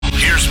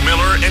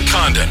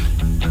Condon.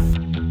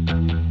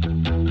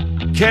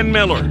 Ken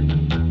Miller.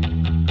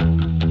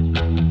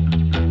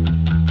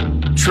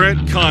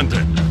 Trent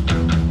Condon.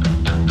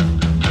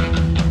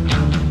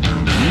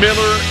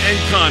 Miller and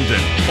Condon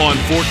on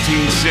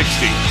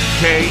 1460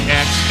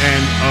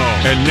 KXNO.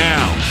 And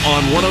now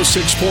on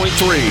 106.3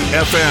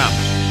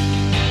 FM.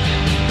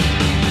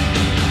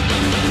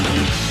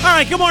 All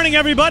right, good morning,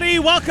 everybody.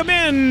 Welcome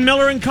in.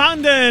 Miller and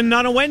Condon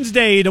on a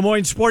Wednesday. Des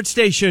Moines Sports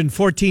Station,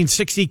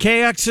 1460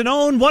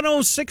 KXNO and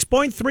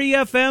 106.3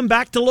 FM.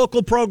 Back to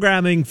local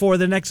programming for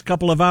the next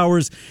couple of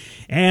hours.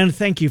 And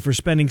thank you for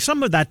spending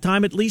some of that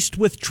time, at least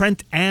with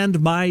Trent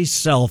and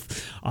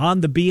myself,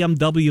 on the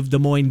BMW of Des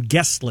Moines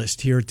guest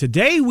list here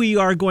today. We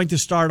are going to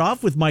start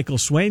off with Michael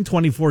Swain,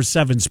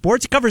 24/7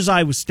 Sports. He covers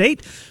Iowa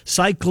State,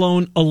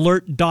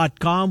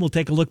 CycloneAlert.com. We'll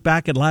take a look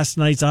back at last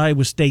night's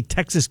Iowa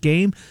State-Texas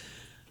game.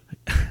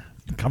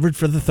 Covered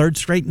for the third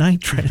straight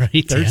night,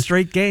 right? Third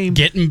straight game.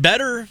 Getting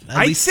better.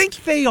 I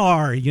think they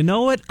are. You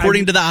know what?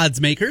 According to the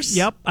odds makers.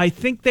 Yep, I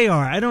think they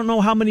are. I don't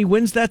know how many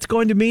wins that's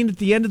going to mean at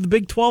the end of the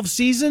Big 12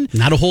 season.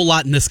 Not a whole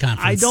lot in this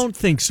conference. I don't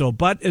think so.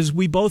 But as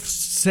we both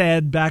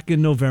said back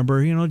in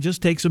November,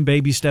 just take some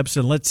baby steps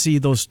and let's see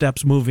those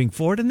steps moving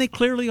forward. And they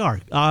clearly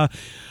are.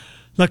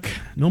 Look,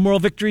 no moral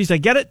victories, I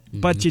get it,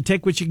 but you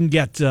take what you can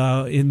get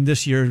in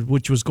this year,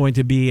 which was going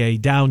to be a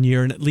down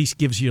year, and at least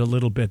gives you a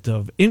little bit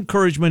of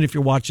encouragement if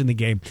you're watching the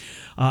game,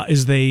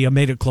 as they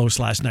made it close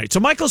last night. So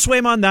Michael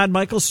Swain on that,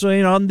 Michael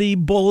Swain on the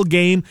bowl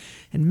game,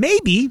 and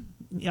maybe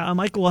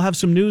Michael will have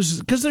some news,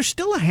 because there's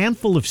still a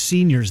handful of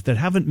seniors that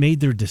haven't made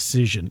their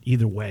decision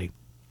either way.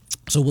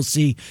 So we'll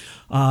see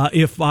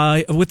if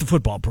with the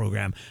football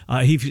program,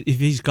 if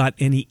he's got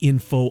any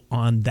info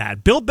on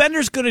that. Bill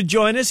Bender's going to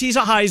join us. He's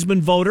a Heisman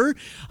voter.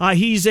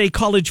 He's a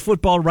college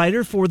football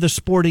writer for the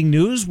Sporting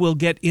News. We'll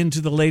get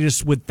into the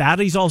latest with that.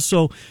 He's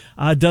also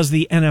does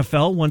the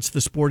NFL once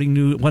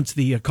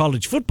the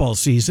college football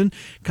season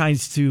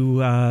kinds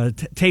to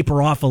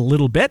taper off a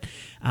little bit,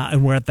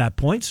 and we're at that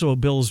point. So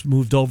Bill's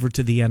moved over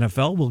to the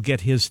NFL. We'll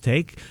get his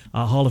take.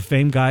 Hall of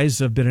Fame guys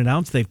have been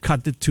announced. They've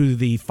cut it to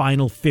the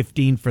final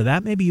 15 for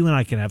that. Maybe you and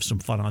I can have some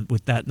fun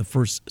with that in the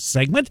first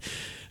segment,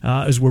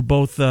 as we're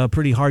both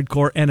pretty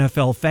hardcore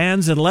NFL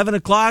fans. At 11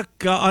 o'clock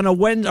on a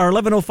Wednesday, or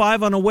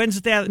 11:05 on a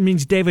Wednesday, that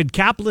means David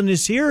Kaplan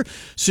is here.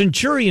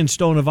 Centurion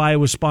Stone of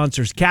Iowa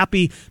sponsors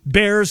Cappy,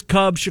 Bears,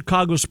 Cubs,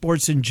 Chicago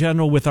sports in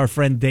general with our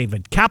friend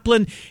David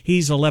Kaplan.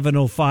 He's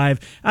 11:05.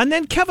 And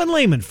then Kevin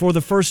Lehman for the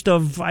first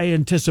of, I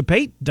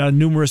anticipate,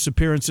 numerous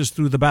appearances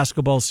through the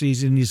basketball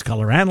season. He's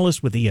color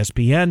analyst with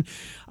ESPN.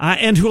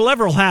 And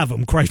whoever will have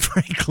him, quite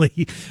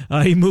frankly.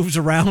 He moves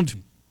around.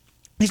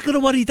 He's good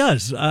at what he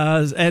does.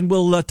 And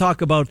we'll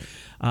talk about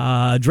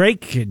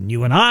Drake and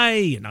you and I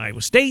and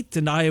Iowa State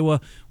and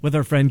Iowa with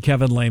our friend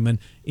Kevin Lehman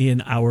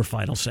in our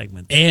final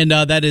segment. And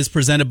that is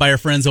presented by our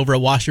friends over at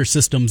Washer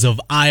Systems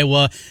of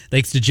Iowa.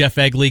 Thanks to Jeff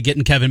Egley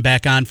getting Kevin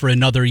back on for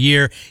another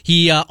year.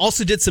 He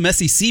also did some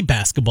SEC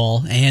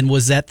basketball and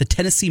was at the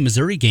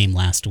Tennessee-Missouri game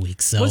last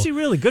week. So was he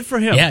really? Good for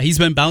him. Yeah, he's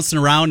been bouncing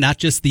around, not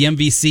just the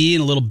MVC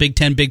and a little Big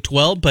 10, Big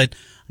 12, but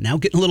now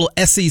getting a little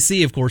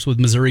SEC, of course, with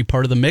Missouri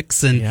part of the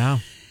mix. And yeah.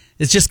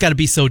 It's just got to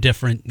be so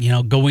different,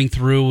 going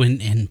through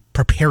and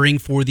preparing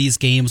for these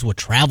games, what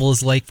travel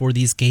is like for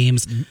these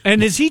games.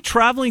 And is he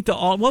traveling to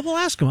all? Well, we'll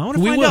ask him. I want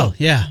to find out. We will,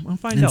 yeah. I'll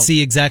find out.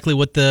 See exactly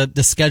what the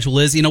schedule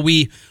is.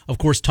 We, of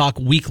course, talk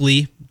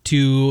weekly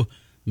to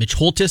Mitch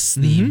Holtis,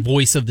 the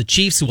voice of the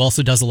Chiefs, who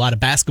also does a lot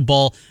of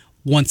basketball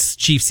once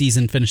Chiefs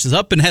season finishes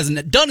up and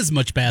hasn't done as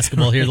much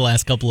basketball here the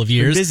last couple of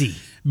years. Busy.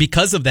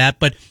 Because of that.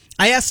 But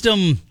I asked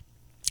him...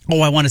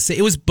 I want to say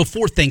it was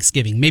before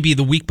Thanksgiving, maybe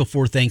the week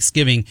before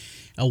Thanksgiving,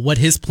 what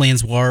his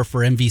plans were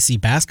for MVC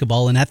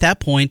basketball. And at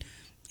that point,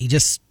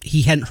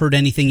 he hadn't heard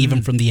anything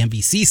even from the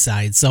MVC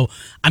side. So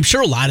I'm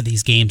sure a lot of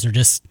these games are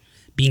just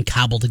being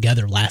cobbled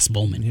together last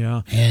moment.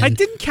 Yeah. And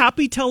didn't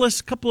Cappy tell us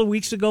a couple of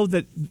weeks ago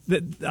that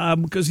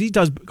because he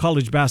does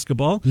college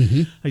basketball,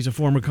 he's a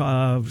former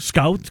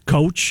scout,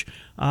 coach,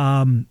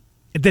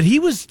 that he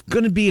was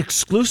going to be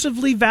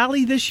exclusively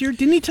Valley this year.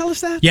 Didn't he tell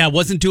us that? Yeah,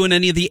 wasn't doing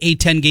any of the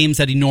A-10 games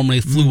that he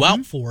normally flew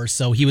out for,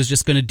 so he was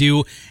just going to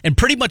do, and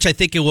pretty much I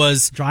think it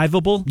was...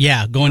 Drivable?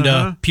 Yeah, going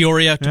to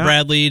Peoria, to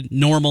Bradley,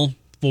 normal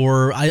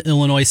for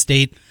Illinois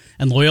State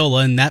and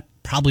Loyola, and that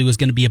probably was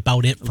going to be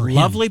about it for him.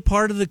 Lovely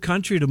part of the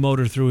country to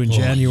motor through in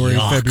January,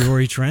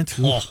 February, Trent.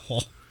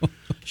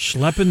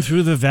 Schlepping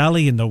through the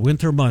Valley in the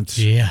winter months.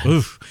 Yeah.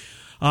 Oof.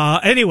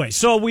 Anyway,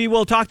 so we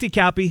will talk to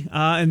Cappy,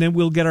 and then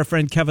we'll get our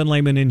friend Kevin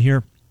Lehman in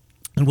here,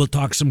 and we'll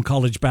talk some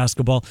college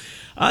basketball.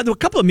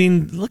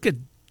 Look at,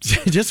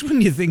 just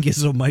when you think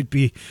Izzo might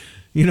be,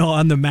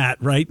 on the mat,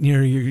 right?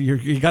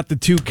 You got the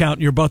 2 count,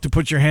 and you're about to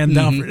put your hand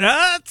down.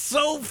 That's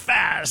so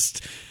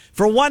fast.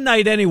 For one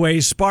night anyway,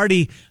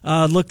 Sparty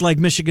looked like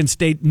Michigan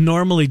State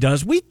normally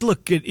does. We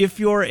look at,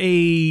 if you're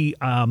a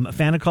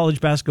fan of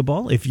college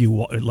basketball, if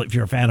you're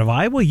a fan of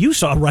Iowa, you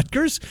saw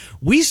Rutgers.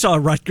 We saw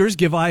Rutgers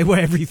give Iowa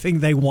everything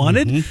they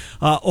wanted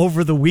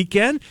over the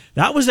weekend.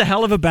 That was a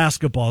hell of a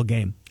basketball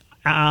game.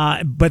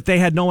 But they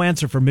had no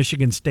answer for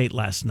Michigan State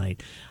last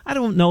night. I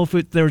don't know if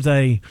there's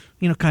a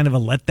kind of a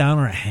letdown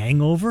or a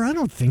hangover. I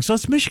don't think so.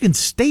 It's Michigan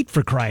State,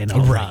 for crying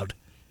out loud.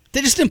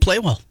 They just didn't play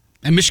well,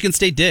 and Michigan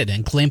State did,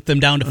 and clamped them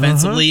down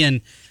defensively.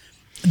 And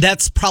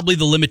that's probably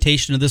the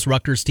limitation of this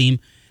Rutgers team,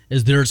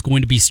 is there's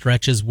going to be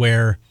stretches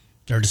where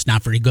they're just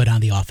not very good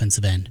on the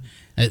offensive end.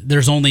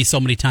 There's only so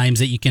many times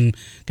that you can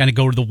kind of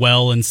go to the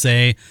well and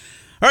say,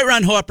 all right,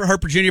 Ron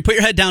Harper Jr., put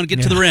your head down and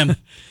get to the rim.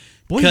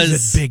 Boy,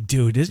 he's a big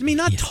dude, isn't he?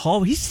 Not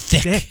tall, he's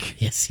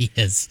thick. Yes, he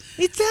is.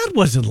 His dad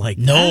wasn't like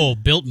that. No,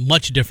 built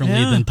much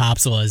differently than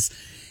Pops was.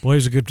 Boy,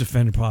 he's a good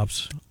defender,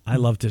 Pops. I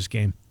loved this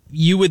game.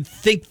 You would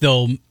think,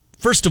 though,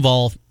 first of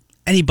all,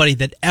 anybody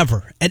that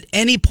ever, at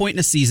any point in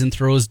a season,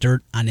 throws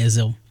dirt on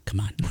Izzo, come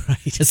on.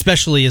 Right.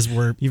 Especially as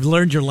You've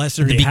learned your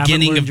lesson. The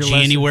beginning of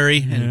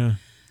January. And,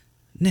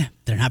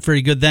 they're not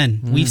very good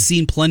then. We've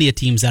seen plenty of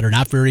teams that are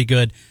not very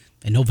good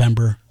in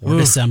November or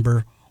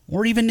December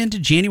or even into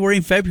January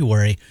and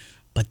February.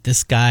 But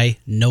this guy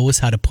knows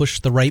how to push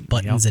the right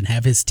buttons and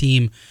have his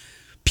team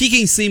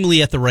peaking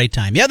seemingly at the right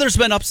time. Yeah, there's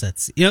been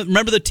upsets.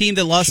 Remember the team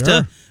that lost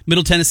to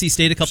Middle Tennessee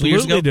State a couple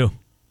years ago? Do.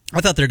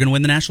 I thought they were going to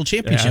win the national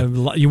championship.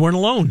 You weren't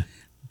alone.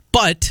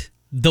 But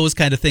those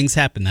kind of things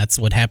happen. That's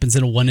what happens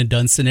in a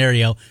one-and-done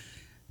scenario.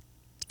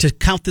 To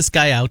count this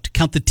guy out, to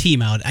count the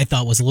team out, I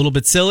thought was a little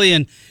bit silly.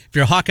 And if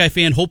you're a Hawkeye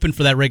fan hoping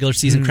for that regular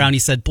season crown, he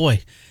said,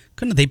 boy,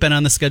 couldn't they been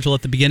on the schedule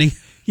at the beginning?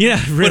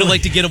 Yeah, really. Would have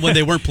liked to get them when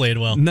they weren't playing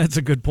well. That's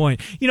a good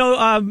point.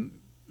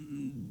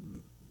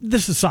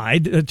 This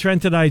aside,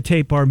 Trent and I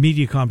tape our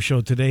MediaCom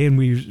show today,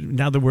 and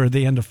now that we're at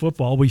the end of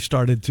football, we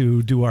started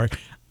to do our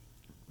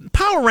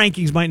power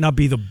rankings. Might not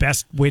be the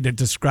best way to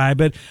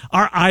describe it.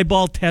 Our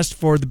eyeball test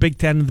for the Big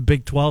Ten and the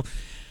Big 12.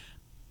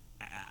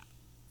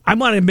 I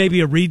wanted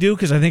maybe a redo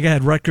because I think I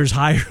had Rutgers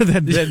higher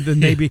than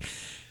maybe.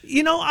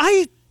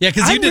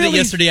 Because you did it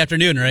yesterday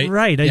afternoon, right?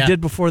 Right, I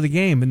did before the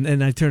game,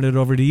 and I turned it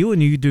over to you,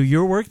 and you do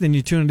your work, then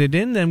you tune it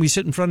in, then we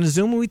sit in front of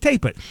Zoom and we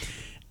tape it.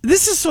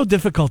 This is so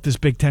difficult, this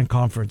Big Ten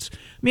conference.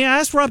 I mean, I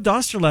asked Rob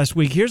Doster last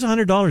week, here's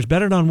 $100,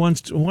 bet it on one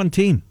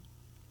team,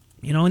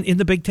 in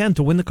the Big Ten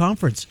to win the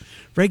conference,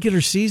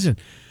 regular season.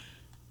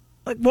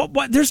 Like,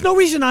 what? There's no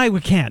reason I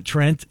can't,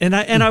 Trent. And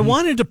I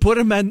wanted to put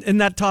him in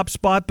that top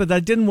spot, but I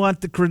didn't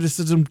want the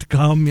criticism to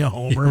come,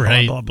 Homer,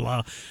 right. blah,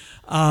 blah,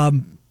 blah.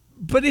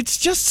 But it's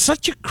just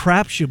such a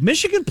crapshoot.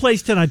 Michigan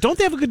plays tonight. Don't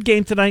they have a good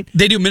game tonight?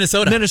 They do.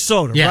 Minnesota,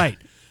 right.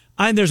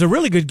 And there's a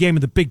really good game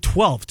in the Big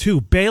 12,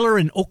 too. Baylor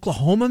and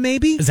Oklahoma,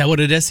 maybe? Is that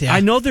what it is? Yeah. I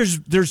know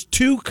there's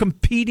two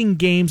competing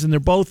games, and they're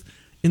both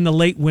in the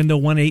late window,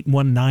 1-8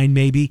 and 1-9,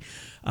 maybe,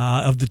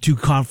 of the two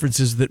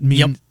conferences that mean...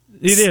 Yep.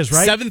 It is,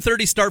 right?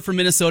 7:30 start for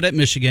Minnesota at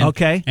Michigan.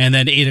 Okay. And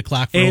then 8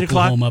 o'clock for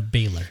Oklahoma,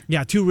 Baylor.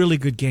 Yeah, two really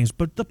good games.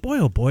 But boy,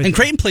 oh boy. And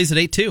Creighton plays at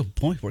 8, too.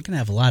 Boy, we're going to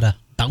have a lot of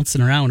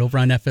bouncing around over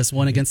on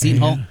FS1 against Seton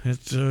Hall.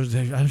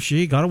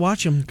 You got to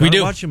watch him. We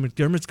do. Watch him.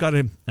 McDermott's got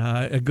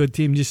a good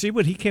team. You see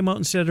what he came out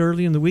and said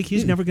early in the week?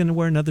 He's never going to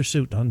wear another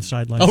suit on the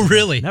sideline. Oh,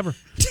 really? Never.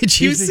 Did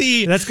you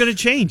see? That's going to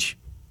change.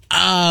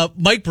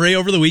 Mike Bray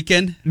over the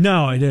weekend?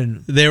 No, I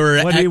didn't. They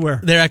were. What did he wear?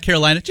 They're at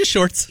Carolina. Just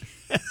shorts.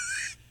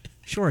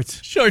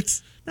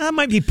 Shorts. That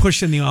might be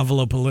pushing the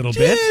envelope a little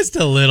bit. Just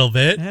a little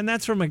bit. And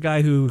that's from a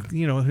guy who,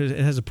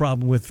 has a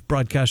problem with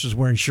broadcasters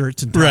wearing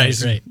shirts and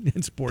ties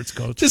and sports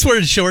coats. Just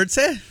wearing shorts,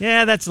 eh?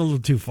 Yeah, that's a little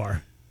too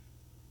far.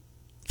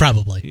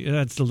 Probably. Yeah,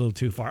 that's a little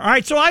too far. All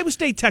right, so Iowa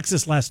State,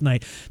 Texas last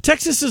night.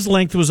 Texas's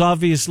length was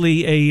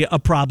obviously a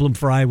problem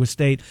for Iowa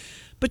State.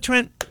 But,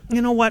 Trent,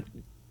 you know what?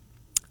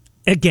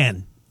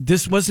 Again,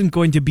 this wasn't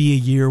going to be a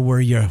year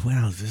where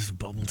this is a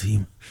bubble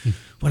team.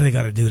 What do they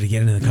got to do to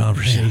get into the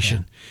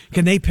conversation? Yeah.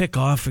 Can they pick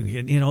off?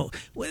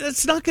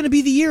 It's not going to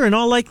be the year in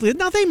all likelihood.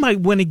 Now, they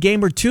might win a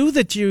game or two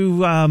that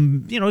you,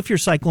 if you're a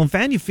Cyclone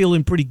fan, you're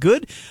feeling pretty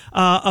good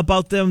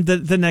about them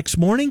the next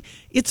morning.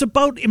 It's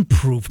about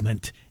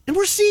improvement. And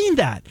we're seeing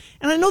that.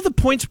 And I know the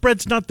point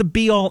spread's not the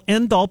be-all,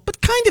 end-all,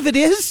 but kind of it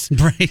is.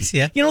 Right,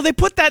 yeah. They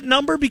put that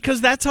number because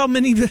that's how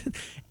many...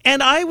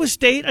 And Iowa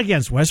State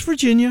against West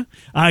Virginia,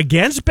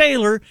 against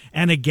Baylor,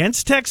 and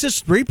against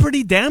Texas, three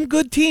pretty damn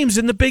good teams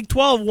in the Big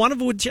 12, one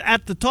of which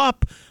at the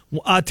top,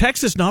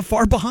 Texas not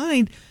far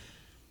behind.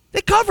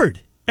 They covered.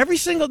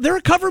 They're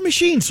a cover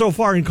machine so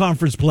far in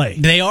conference play.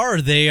 They are,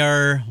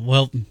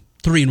 3-1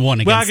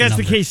 against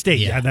the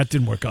K-State. Yeah, that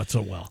didn't work out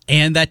so well.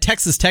 And that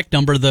Texas Tech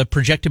number, the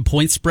projected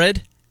point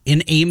spread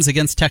in Ames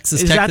against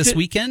Texas Tech this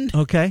weekend.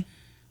 Okay.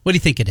 What do you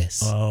think it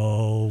is?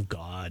 Oh,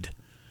 God.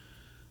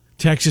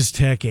 Texas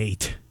Tech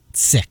 8.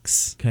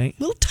 6. Okay.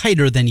 A little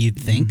tighter than you'd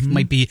think.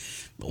 Might be.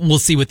 We'll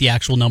see what the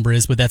actual number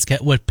is, but that's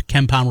what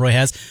Ken Pomeroy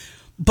has.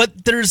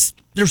 But there's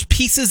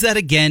pieces that,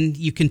 again,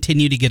 you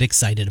continue to get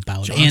excited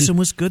about. Johnson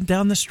was good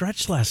down the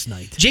stretch last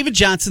night. Javid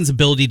Johnson's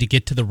ability to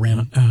get to the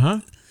rim.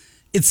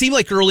 It seemed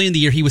like early in the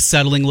year he was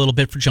settling a little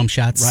bit for jump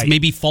shots, right.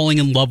 Maybe falling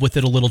in love with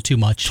it a little too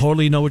much.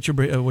 Totally know what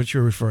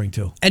you're referring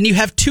to. And you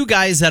have two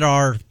guys that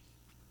are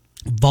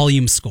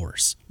volume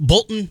scorers.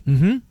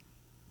 Bolton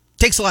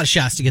takes a lot of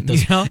shots to get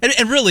those. Yeah.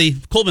 And really,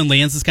 Coleman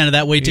Lands is kind of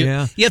that way too.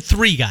 Yeah. You have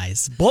three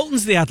guys.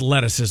 Bolton's the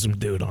athleticism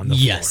dude on the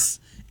floor. Yes.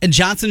 And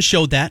Johnson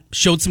showed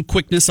some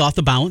quickness off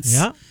the bounce.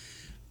 Yeah.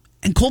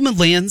 And Coleman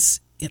Lands,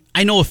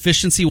 I know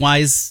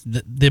efficiency-wise,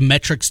 the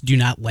metrics do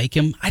not like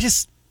him. I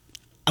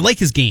like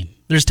his game.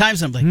 There's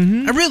times I'm like,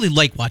 I really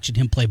like watching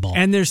him play ball.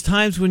 And there's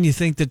times when you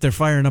think that they're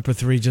firing up a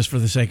three just for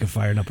the sake of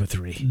firing up a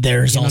three.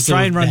 There's also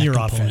try and run that your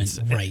component.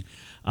 offense. Right.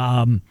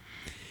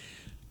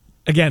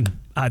 Again,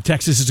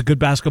 Texas is a good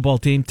basketball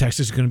team.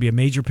 Texas is going to be a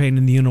major pain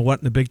in the in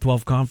the Big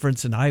 12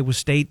 Conference. And Iowa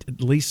State,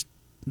 at least,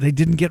 they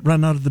didn't get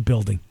run out of the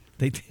building.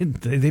 They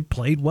didn't. They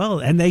played well.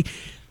 And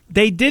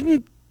they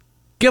didn't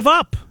give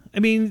up. I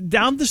mean,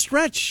 down the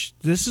stretch,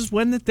 this is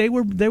when that they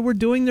were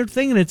doing their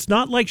thing, and it's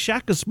not like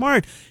Shaka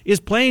Smart is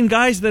playing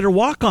guys that are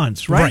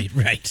walk-ons, right?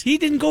 Right. He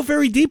didn't go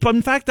very deep.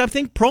 In fact, I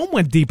think Prohm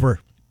went deeper.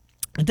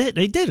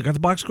 They did. I got the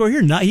box score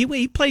here.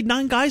 He played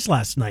 9 guys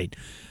last night.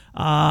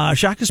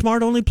 Shaka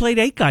Smart only played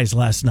 8 guys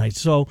last night,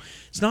 so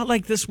it's not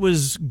like this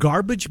was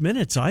garbage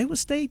minutes. Iowa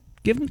State,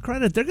 give them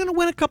credit. They're going to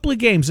win a couple of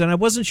games, and I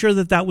wasn't sure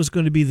that was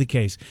going to be the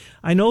case.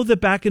 I know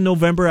that back in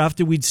November,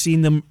 after we'd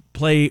seen them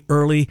play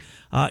early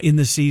in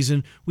the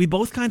season, we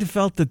both kind of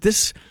felt that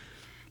this,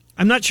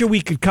 I'm not sure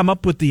we could come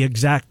up with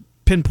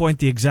pinpoint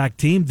the exact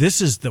team.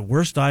 This is the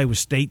worst Iowa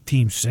State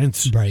team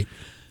since. Right.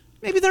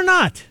 Maybe they're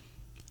not.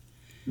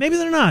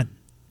 I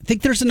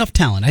think there's enough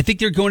talent. I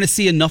think you're going to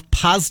see enough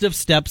positive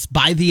steps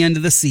by the end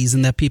of the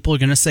season that people are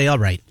going to say, all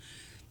right,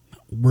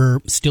 we're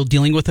still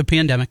dealing with a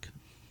pandemic.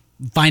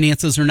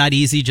 Finances are not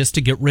easy just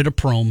to get rid of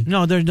Prohm.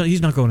 No,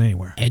 he's not going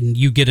anywhere. And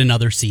you get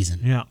another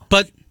season. Yeah.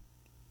 But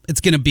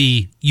it's going to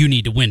be, you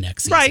need to win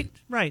next season.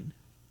 Right.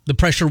 The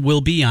pressure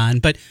will be on.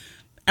 But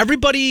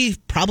everybody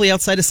probably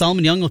outside of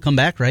Solomon Young will come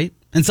back, right?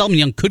 And Solomon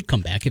Young could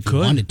come back if he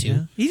wanted to.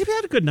 Yeah. He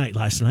had a good night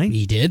last night.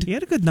 He did. He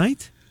had a good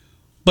night.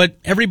 But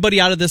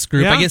everybody out of this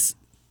group, I guess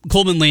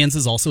Coleman Lands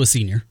is also a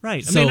senior.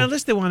 Right. So, I mean,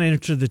 unless they want to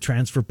enter the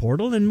transfer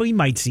portal, and we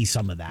might see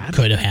some of that.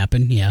 Could have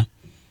happened, yeah.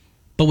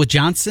 But with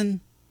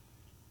Johnson...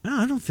 No,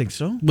 I don't think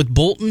so. With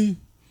Bolton,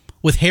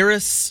 with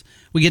Harris,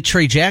 we get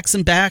Trey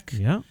Jackson back.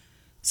 Yeah.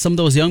 Some of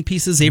those young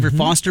pieces, Xavier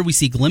Foster, we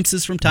see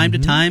glimpses from time to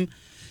time.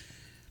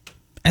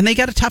 And they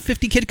got a top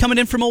 50 kid coming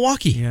in from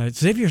Milwaukee. Yeah,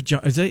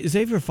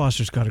 Xavier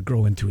Foster's got to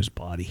grow into his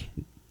body.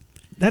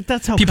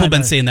 That's how people have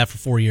been saying that for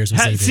 4 years.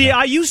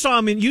 You saw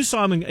him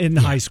in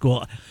high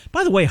school.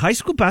 By the way, high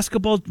school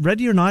basketball,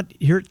 ready or not,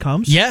 here it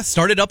comes. Yeah,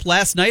 started up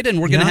last night,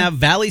 and we're going to have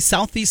Valley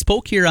Southeast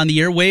Polk here on the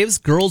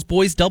airwaves. Girls,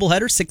 boys,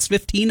 doubleheader,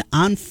 6:15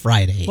 on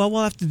Friday. Well,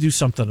 we'll have to do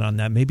something on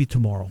that. Maybe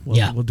tomorrow.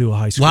 We'll do a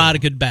high school. A lot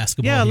of good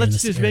basketball. Yeah,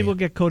 maybe we'll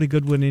get Cody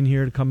Goodwin in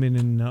here to come in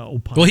and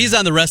opine. Well, he's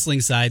on the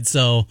wrestling side,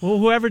 so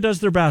whoever does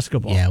their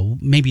basketball. Yeah,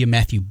 maybe a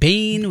Matthew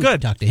Bain. Good. We can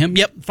talk to him.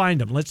 Yep,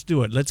 find him. Let's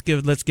do it. Let's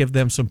give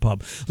them some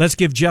pub. Let's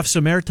give Jeff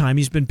some airtime.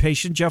 He's been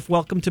patient. Jeff,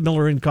 welcome to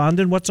Miller and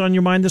Condon. What's on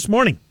your mind this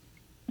morning?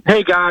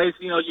 Hey, guys,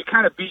 you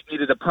kind of beat me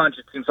to the punch,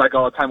 it seems like,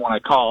 all the time when I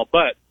call.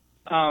 But,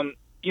 I'm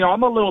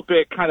a little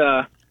bit kind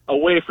of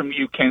away from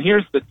you, Ken.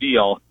 Here's the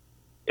deal.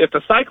 If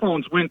the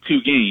Cyclones win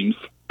 2 games,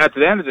 at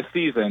the end of the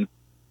season,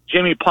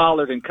 Jimmy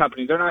Pollard and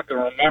company, they're not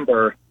going to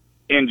remember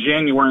in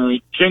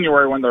January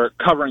when they're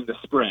covering the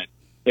sprint.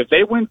 If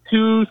they win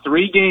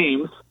 2-3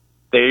 games,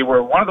 they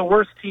were one of the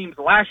worst teams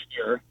last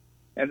year,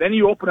 and then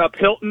you open up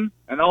Hilton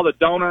and all the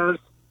donors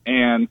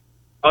and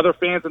other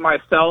fans and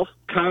myself,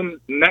 come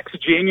next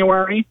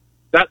January,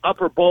 that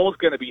upper bowl is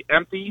going to be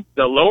empty.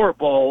 The lower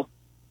bowl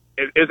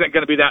isn't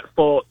going to be that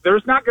full.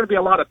 There's not going to be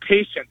a lot of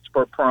patience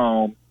for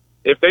Prohm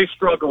if they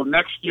struggle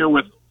next year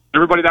with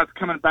everybody that's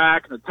coming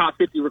back and the top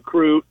 50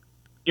 recruit.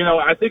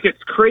 I think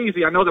it's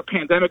crazy. I know the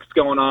pandemic's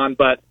going on,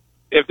 but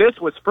if this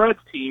was Fred's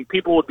team,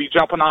 people would be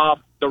jumping off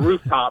the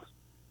rooftops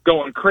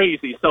going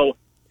crazy. So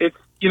it's,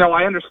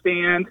 I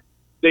understand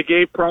they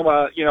gave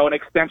Prohm an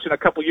extension a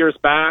couple years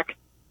back.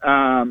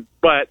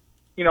 But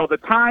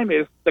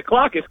the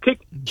clock is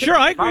kicking. Sure,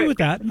 I agree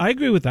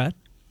with that.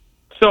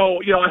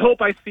 So, I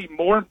hope I see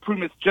more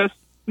improvements,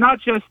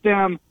 not just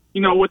them,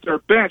 with their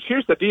bench.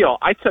 Here's the deal.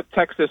 I took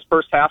Texas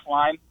first half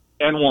line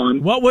and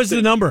won. What was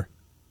the number?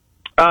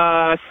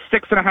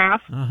 6.5.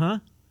 Uh-huh.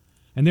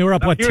 And they were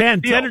up,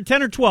 10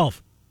 or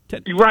 12?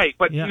 10. Right,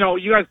 but,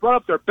 you guys brought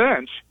up their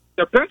bench.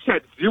 Their bench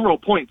had 0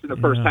 points in the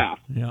first half.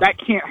 Yeah. That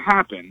can't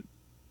happen.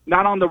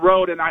 Not on the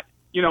road, and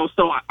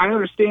so I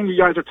understand you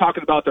guys are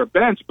talking about their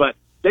bench, but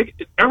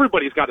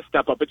everybody's got to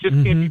step up. It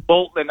just can't be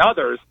Bolton and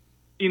others.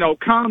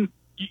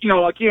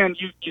 Again,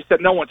 you said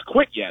no one's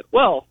quit yet.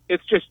 Well,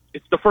 it's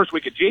the first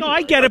week of January. No,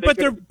 I get it, but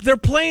they're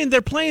playing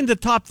the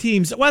top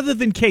teams. Other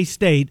than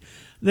K-State,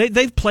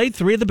 they've played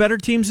 3 of the better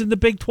teams in the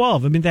Big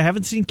 12. I mean, they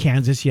haven't seen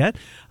Kansas yet,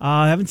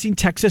 haven't seen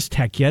Texas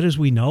Tech yet, as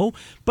we know.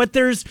 But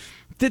there was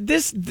not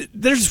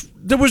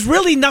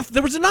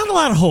a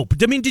lot of hope.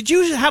 I mean, did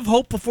you have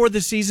hope before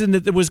the season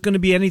that there was going to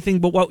be anything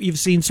but what you've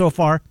seen so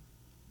far?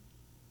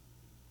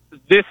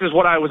 This is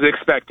what I was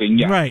expecting.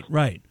 Yeah.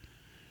 Right.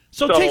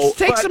 So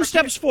take some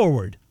steps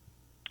forward.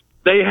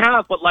 They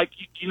have, but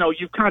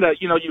you've kind of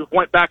you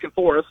went back and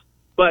forth.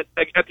 But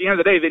at the end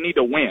of the day, they need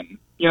to win.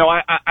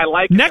 I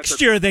like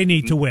next year they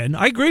need to win.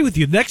 I agree with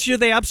you. Next year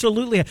they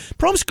absolutely have.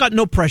 Prohm's got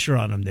no pressure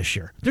on them this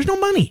year. There's no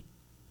money.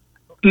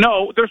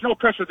 No, there's no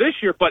pressure this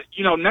year, but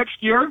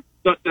next year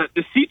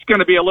the seat's going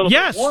to be a little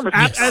bit warmer.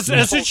 As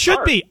it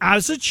should be.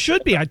 As it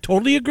should be. I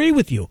totally agree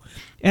with you.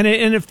 And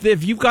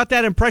if you've got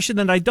that impression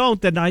that I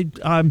don't, then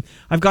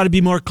I've got to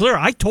be more clear.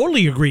 I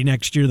totally agree.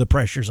 Next year the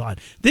pressure's on.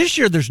 This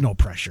year there's no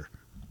pressure.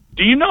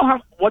 Do you know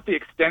what the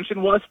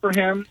extension was for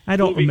him? I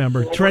don't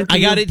remember. Trent, I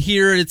got it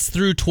here. It's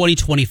through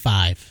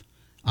 2025.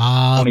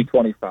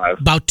 2025.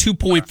 About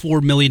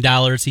 $2.4 million.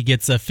 He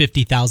gets a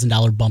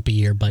 $50,000 bump a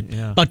year, but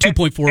about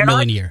 $2.4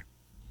 million a year.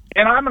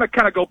 And I'm going to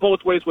kind of go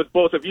both ways with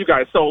both of you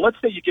guys. So let's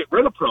say you get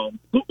rid of Prome.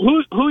 Who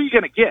are you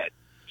going to get?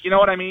 You know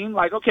what I mean?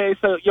 Like, okay,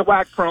 so you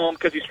whack Prome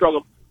because he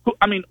struggled.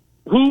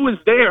 Who is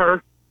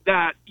there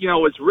that,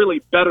 is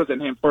really better than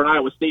him for an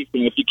Iowa State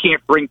fan if you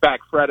can't bring back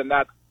Fred and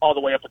that's all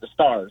the way up to the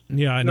Stars?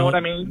 Yeah, I know. You know what I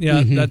mean?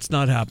 Yeah, That's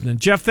not happening.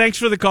 Jeff, thanks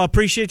for the call.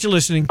 Appreciate you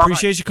listening.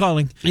 Appreciate you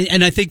calling.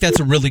 And I think that's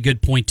a really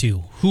good point,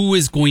 too. Who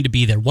is going to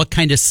be there? What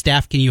kind of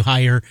staff can you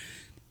hire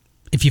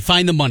if you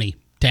find the money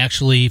to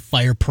actually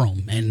fire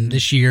Prome? And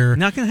this year,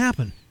 not going to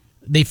happen.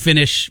 They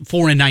finish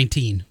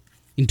 4-19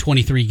 in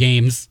 23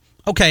 games.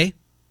 Okay,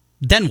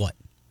 then what?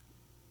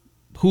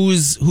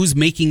 Who's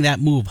making that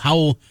move?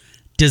 How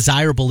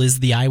desirable is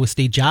the Iowa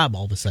State job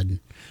all of a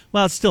sudden?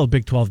 Well, it's still a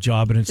Big 12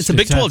 job, and it's a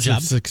Big 12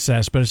 job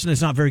success, but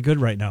it's not very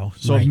good right now.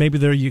 So right. Maybe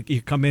there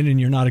you come in and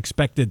you're not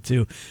expected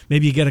to.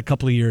 Maybe you get a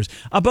couple of years.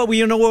 But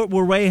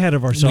we're way ahead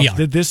of ourselves.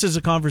 We are. This is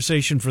a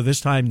conversation for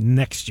this time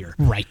next year.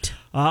 Right.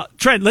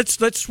 Trent,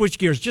 let's switch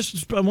gears.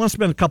 I want to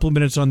spend a couple of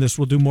minutes on this.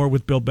 We'll do more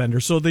with Bill Bender.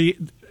 So the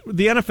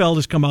NFL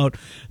has come out.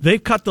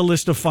 They've cut the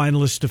list of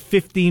finalists to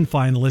 15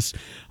 finalists.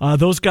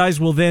 Those guys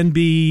will then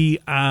be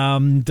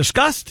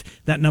discussed.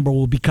 That number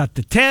will be cut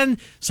to 10.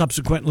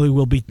 Subsequently,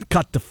 will be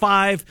cut to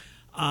 5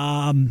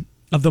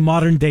 of the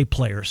modern-day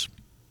players.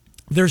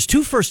 There's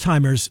 2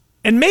 first-timers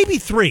and maybe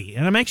 3,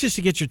 and I'm anxious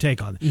to get your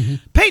take on it. Mm-hmm.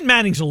 Peyton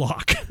Manning's a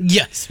lock.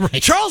 Yes,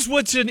 right. Charles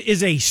Woodson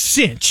is a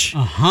cinch.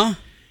 Uh-huh.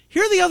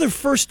 Here are the other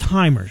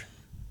first-timers.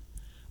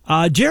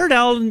 Jared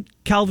Allen,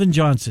 Calvin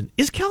Johnson.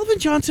 Is Calvin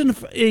Johnson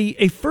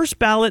a first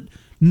ballot,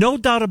 no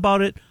doubt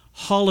about it,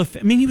 Hall of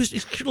Fame? I mean,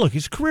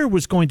 his career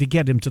was going to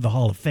get him to the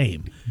Hall of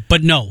Fame.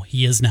 But no,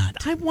 he is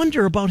not. I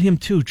wonder about him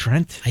too,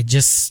 Trent.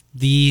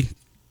 The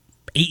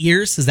 8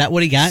 years, is that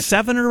what he got?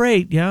 7 or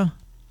 8, yeah.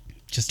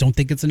 Just don't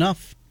think it's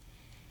enough.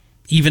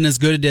 Even as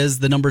good as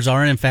the numbers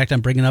are, and in fact,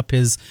 I'm bringing up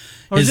his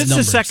is this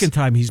numbers. The second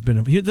time he's been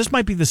up? This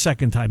might be the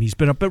second time he's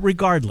been up, but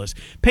regardless,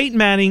 Peyton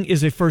Manning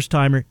is a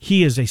first-timer.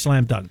 He is a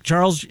slam dunk.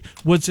 Charles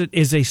Woodson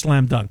is a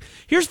slam dunk.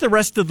 Here's the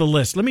rest of the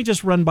list. Let me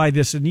just run by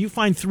this, and you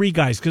find 3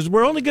 guys, because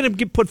we're only going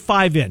to put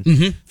 5 in.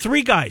 Mm-hmm.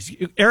 3 guys.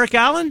 Eric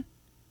Allen?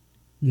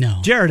 No.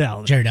 Jared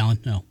Allen? Jared Allen,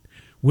 no.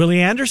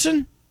 Willie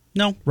Anderson?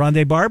 No.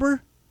 Rondé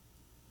Barber?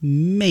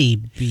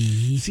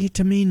 Maybe. See,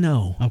 to me,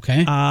 no.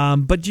 Okay.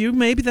 But you,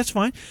 maybe, that's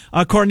fine.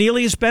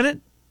 Cornelius Bennett?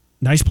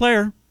 Nice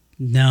player.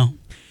 No.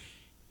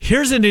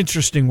 Here's an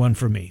interesting one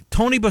for me.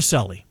 Tony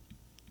Boselli.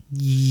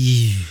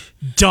 Yeah.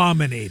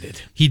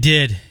 Dominated. He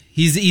did.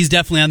 He's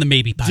definitely on the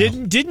maybe pile.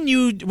 Didn't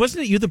you?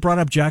 Wasn't it you that brought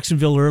up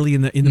Jacksonville early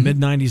in the mid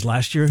 '90s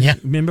last year? Yeah.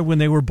 Remember when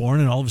they were born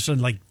and all of a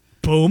sudden, like,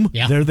 boom,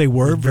 there they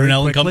were.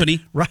 Vernell and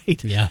company.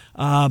 Right. Yeah.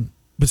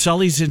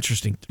 Boselli's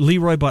interesting.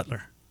 Leroy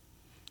Butler.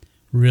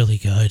 Really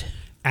good.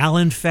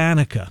 Alan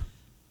Faneca.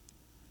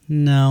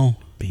 No.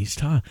 Beast,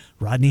 huh?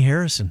 Rodney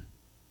Harrison.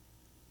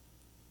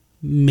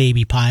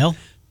 Maybe pile.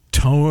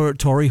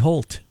 Torrey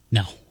Holt.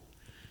 No.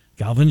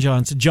 Calvin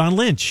Johnson. John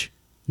Lynch.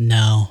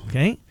 No.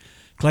 Okay.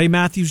 Clay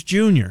Matthews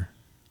Jr.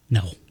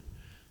 No.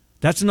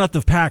 That's not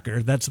the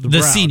Packer. That's the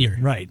Brown. senior.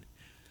 Right.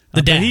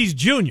 The dad. But he's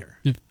junior.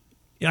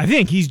 I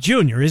think he's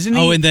junior, isn't he?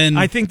 Oh, and then...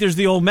 I think there's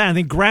the old man. I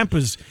think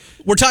Grandpa's...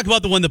 We're talking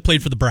about the one that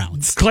played for the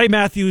Browns. Clay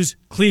Matthews,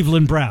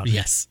 Cleveland Brown.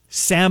 Yes.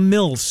 Sam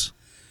Mills.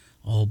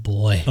 Oh,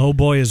 boy. Oh,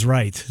 boy is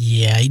right.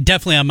 Yeah,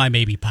 definitely on my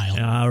maybe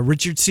pile.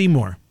 Richard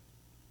Seymour.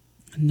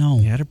 No.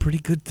 He had a pretty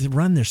good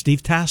run there.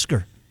 Steve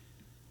Tasker.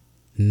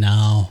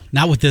 No.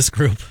 Not with this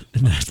group.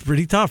 And that's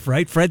pretty tough,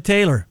 right? Fred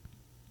Taylor.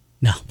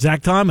 No.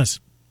 Zach Thomas.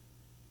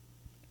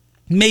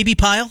 Maybe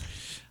pile?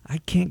 I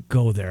can't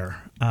go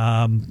there.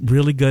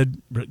 Really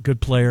good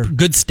player.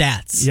 Good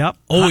stats. Yep.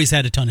 Always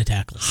had a ton of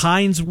tackles.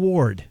 Hines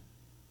Ward.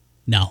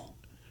 No.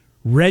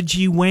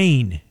 Reggie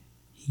Wayne.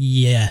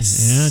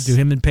 Yes. Yeah, do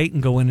him and Peyton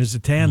go in as a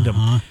tandem.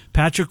 Uh-huh.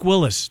 Patrick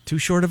Willis, too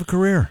short of a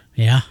career.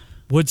 Yeah.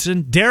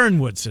 Woodson, Darren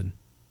Woodson.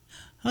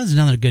 That was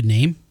another good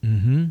name.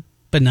 Mm-hmm.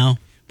 But no.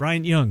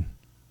 Bryant Young.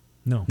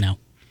 No.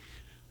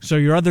 So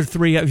your other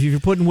 3, if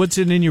you're putting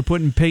Woodson in, you're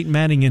putting Peyton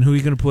Manning in, who are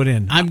you going to put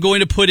in? I'm going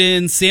to put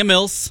in Sam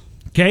Mills.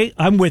 Okay,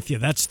 I'm with you.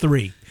 That's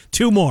 3.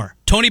 2 more.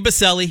 Tony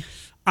Boselli.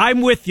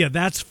 I'm with you.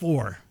 That's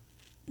 4.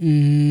 Got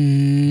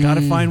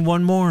to find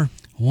one more.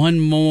 One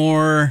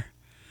more.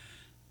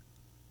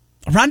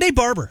 Rondé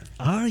Barber.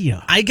 Oh,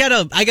 yeah. I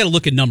gotta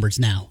look at numbers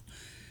now.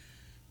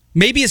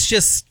 Maybe it's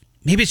just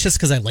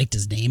because I liked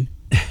his name.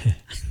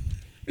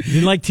 You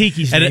didn't like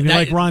Tiki's name. You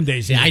like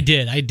Rondé's name. Yeah, I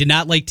did. I did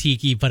not like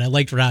Tiki, but I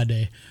liked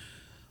Rondé.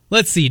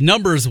 Let's see,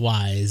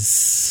 numbers-wise.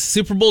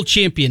 Super Bowl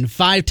champion,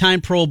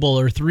 5-time Pro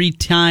Bowler,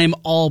 3-time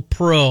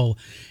All-Pro,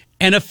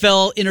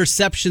 NFL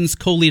interceptions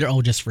co-leader.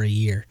 Oh, just for a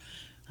year.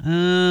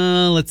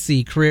 Let's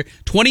see. Career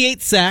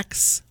 28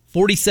 sacks,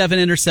 47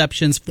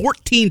 interceptions,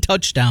 14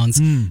 touchdowns,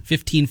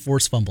 15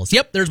 forced fumbles.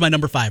 Yep, there's my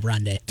number 5,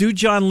 Rondé. Do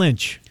John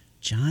Lynch.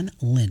 John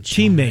Lynch.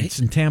 Teammates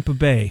in Tampa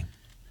Bay.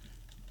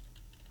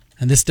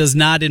 And this does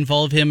not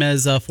involve him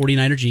as a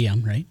 49er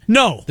GM, right?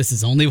 No. This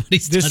is only what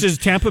he's done. This is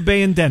Tampa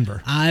Bay and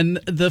Denver. On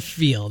the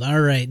field. All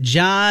right.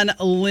 John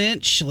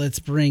Lynch. Let's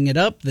bring it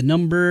up. The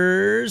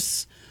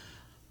numbers.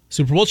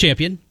 Super Bowl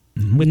champion.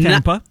 With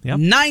Tampa. Yep.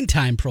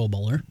 9-time Pro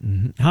Bowler.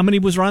 How many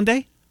was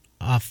Rondé?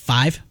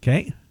 5.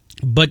 Okay.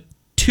 But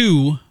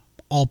 2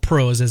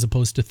 All-Pros as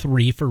opposed to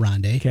 3 for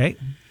Rondé. Okay.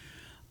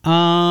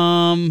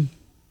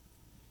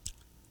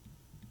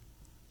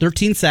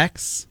 13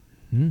 sacks.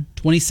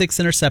 26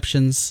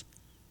 interceptions.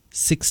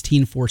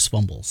 16 forced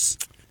fumbles.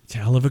 It's a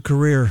hell of a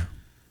career.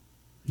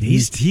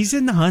 He's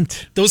in the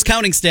hunt. Those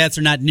counting stats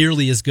are not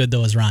nearly as good,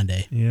 though, as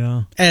Rondé.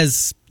 Yeah.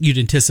 As you'd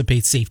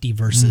anticipate safety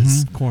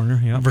versus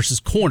corner. Yeah. Versus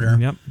corner.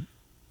 Yep.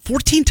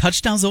 14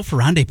 touchdowns, though, for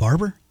Rondé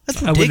Barber?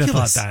 That's ridiculous. I wouldn't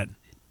have thought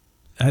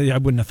that. I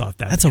wouldn't have thought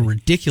that. That's a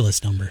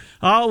ridiculous number.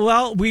 Oh,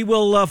 well, we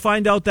will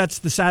find out. That's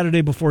the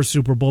Saturday before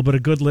Super Bowl, but a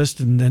good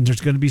list. And then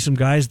there's going to be some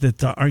guys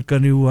that aren't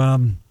going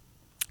to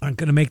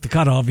make the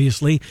cut,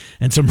 obviously,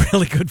 and some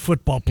really good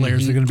football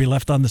players are going to be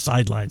left on the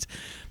sidelines.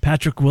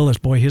 Patrick Willis,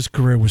 boy, his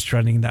career was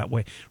trending that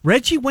way.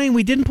 Reggie Wayne,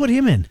 we didn't put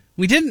him in.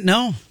 We didn't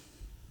know.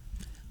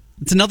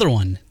 It's another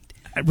one.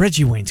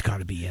 Reggie Wayne's got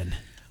to be in.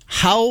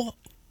 How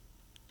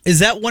is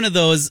that one of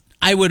those?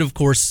 I would, of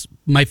course,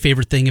 my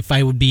favorite thing if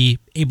I would be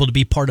able to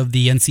be part of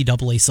the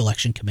NCAA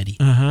selection committee.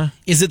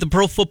 Is it the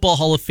Pro Football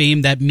Hall of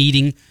Fame, that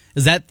meeting?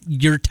 Is that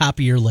your top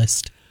of your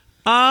list?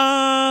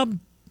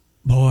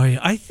 Boy,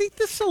 I think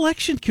the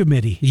selection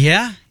committee.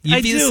 Yeah,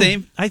 you'd be the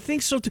same. I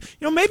think so too.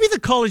 Maybe the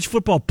College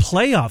Football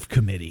Playoff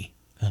Committee.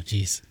 Oh,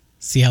 geez.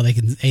 See how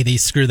they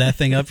screw that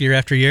thing up year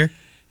after year?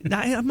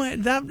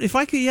 If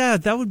I could, yeah,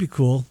 that would be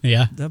cool.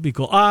 Yeah, that'd be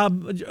cool.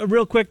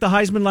 Real quick, the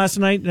Heisman last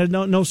night.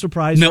 No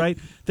surprise, nope. Right?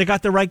 They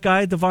got the right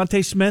guy,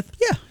 Devontae Smith.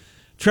 Yeah.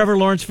 Trevor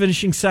Lawrence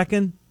finishing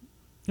second.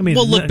 I mean,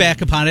 we'll look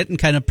back upon it and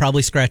kind of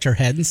probably scratch our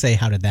head and say,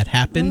 how did that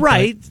happen?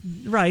 Right.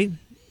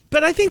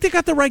 But I think they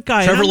got the right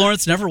guy. Trevor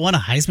Lawrence never won a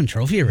Heisman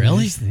Trophy,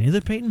 really?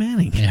 Neither Peyton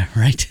Manning. Yeah,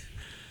 right.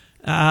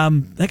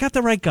 They got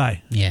the right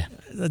guy. Yeah.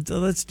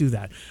 Let's do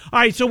that. All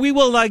right, so we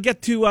will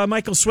get to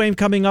Michael Swain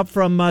coming up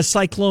from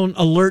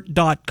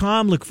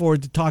CycloneAlert.com. Look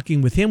forward to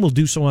talking with him. We'll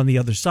do so on the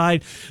other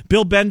side.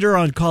 Bill Bender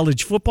on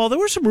college football. There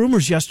were some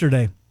rumors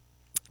yesterday,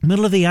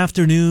 middle of the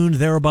afternoon,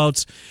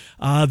 thereabouts,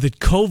 that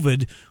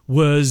COVID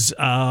was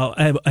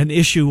an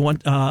issue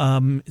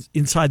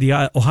inside the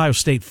Ohio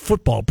State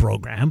football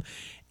program.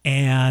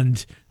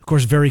 And, of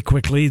course, very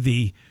quickly,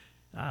 the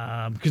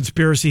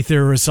conspiracy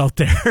theorists out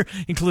there,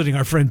 including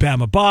our friend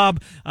Bama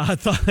Bob,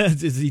 thought,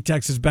 as he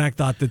texts us back,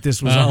 thought that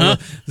this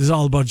was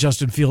all about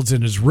Justin Fields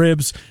and his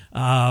ribs.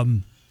 I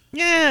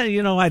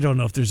don't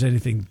know if there's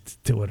anything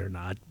to it or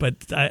not, but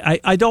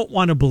I don't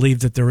want to believe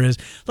that there is.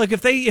 Look,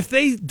 if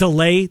they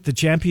delay the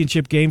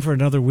championship game for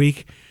another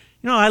week,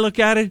 I look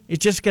at it, it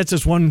just gets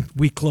us 1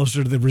 week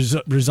closer to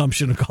the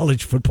resumption of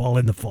college football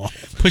in the fall.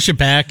 Push it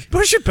back.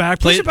 Push it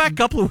back a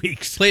couple of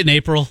weeks. Play it in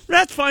April.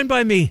 That's fine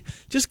by me.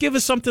 Just give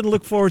us something to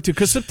look forward to,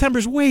 because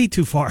September's way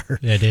too far.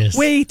 It is.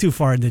 Way too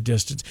far in the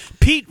distance.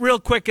 Pete, real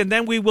quick, and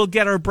then we will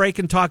get our break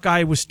and talk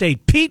Iowa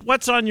State. Pete,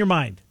 what's on your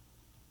mind?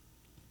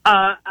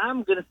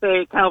 I'm going to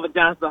say Calvin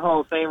Johnson, the Hall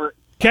of Famer.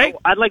 Okay.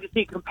 I'd like to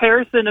see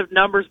comparison of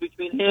numbers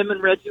between him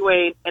and Reggie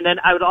Wayne, and then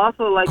I would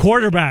also like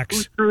quarterbacks to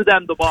see who threw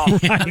them the ball.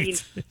 Right. I mean,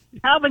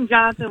 Calvin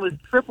Johnson was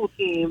triple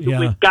teamed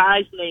with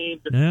guys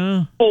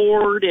named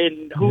Ford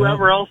and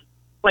whoever else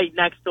played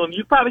next to him.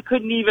 You probably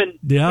couldn't even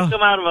pick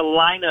him out of a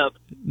lineup.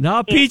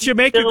 No, Pete, you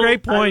make a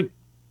great point.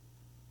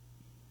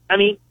 I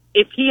mean,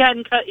 if he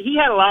hadn't he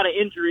had a lot of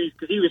injuries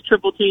because he was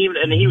triple teamed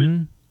and he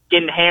was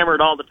getting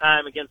hammered all the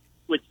time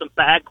with some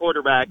bad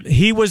quarterbacks.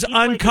 He was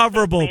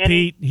uncoverable,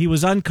 Pete. He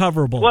was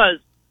uncoverable.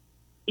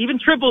 Even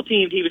triple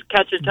teamed, he was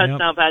catching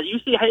touchdown passes. You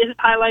see his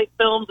highlight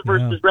films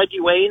versus Reggie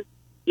Wayne.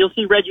 You'll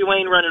see Reggie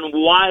Wayne running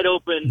wide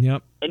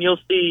open, and you'll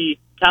see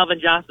Calvin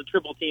Johnson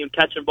triple team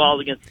catching balls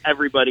against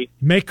everybody.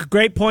 Make a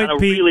great point, on a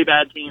Pete. Really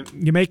bad team.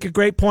 You make a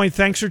great point.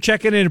 Thanks for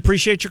checking in.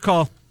 Appreciate your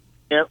call.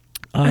 Yep.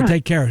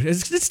 Take care.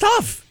 It's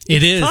tough.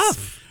 It is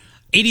tough.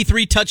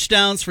 83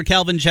 touchdowns for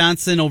Calvin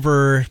Johnson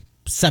over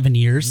 7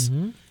 years.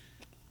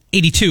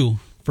 82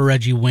 for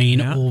Reggie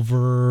Wayne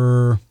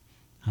over,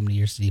 how many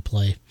years did he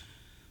play?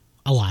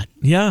 A lot.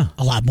 Yeah.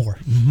 A lot more.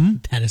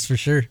 That is for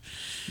sure.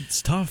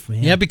 It's tough,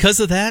 man. Yeah, because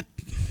of that.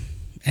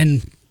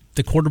 And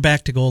the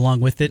quarterback to go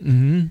along with it.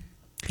 In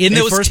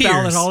those first tiers.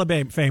 ballot Hall of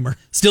Famer.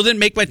 Still didn't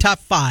make my top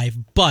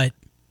 5, but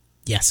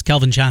yes,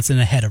 Calvin Johnson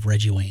ahead of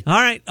Reggie Wayne. All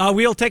right,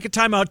 we'll take a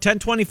timeout.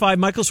 10:25.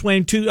 Michael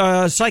Swain,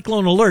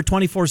 Cyclone Alert,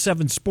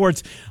 24/7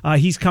 Sports.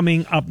 He's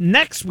coming up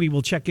next. We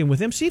will check in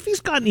with him, see if he's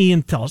got any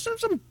intel.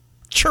 There's some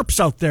chirps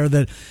out there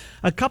that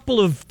a couple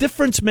of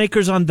difference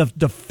makers on the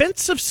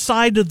defensive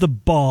side of the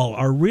ball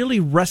are really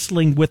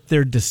wrestling with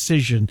their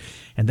decision,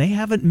 and they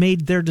haven't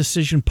made their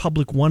decision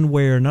public one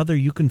way or another.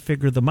 You can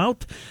figure them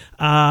out.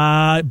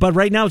 But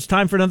right now it's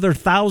time for another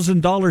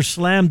 $1,000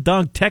 slam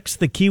dunk. Text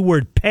the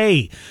keyword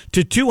PAY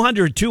to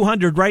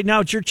 200-200. Right now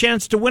it's your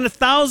chance to win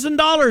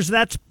 $1,000.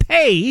 That's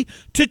PAY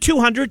to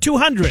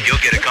 200-200. You'll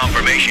get a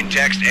confirmation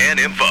text and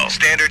info.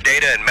 Standard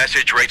data and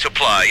message rates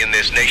apply in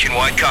this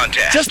nationwide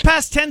contest. Just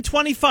past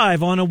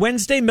 10:25 on a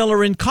Wednesday,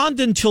 Miller and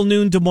Condon till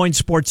noon, Des Moines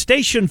Sports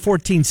Station,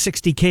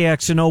 1460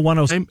 KXNO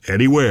 106.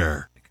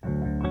 Anywhere.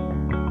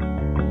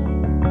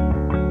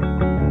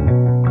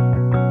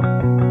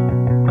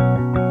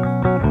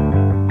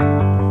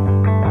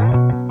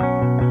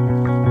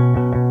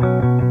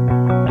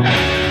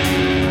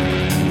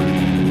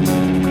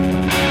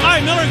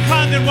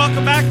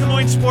 Welcome back to Des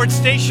Moines Sports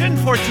Station,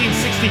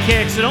 1460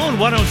 KXNO and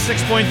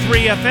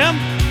 106.3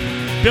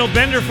 FM. Bill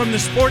Bender from the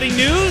Sporting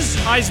News,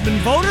 Heisman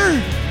voter.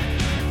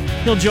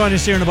 He'll join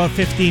us here in about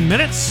 15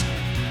 minutes.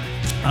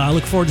 I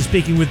look forward to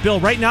speaking with Bill.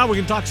 Right now, we're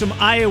going to talk some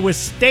Iowa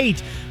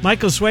State.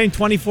 Michael Swain,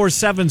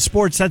 24/7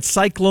 Sports at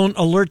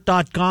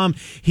CycloneAlert.com.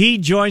 He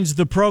joins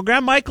the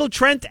program. Michael,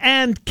 Trent,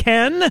 and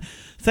Ken,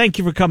 thank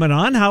you for coming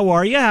on. How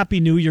are you?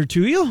 Happy New Year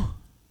to you.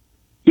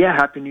 Yeah,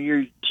 Happy New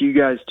Year to you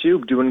guys,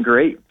 too. Doing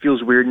great.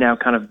 Feels weird now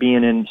kind of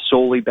being in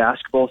solely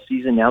basketball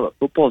season now that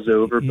football's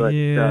over. But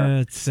yeah,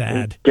 it's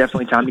sad. It's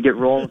definitely time to get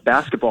rolling with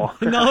basketball.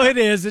 No, it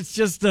is. It's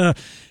just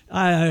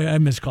I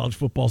miss college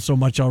football so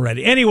much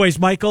already. Anyways,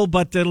 Michael,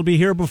 but it'll be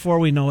here before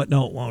we know it.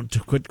 No, it won't.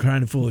 Quit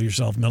trying to fool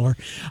yourself, Miller.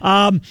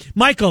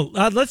 Michael,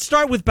 let's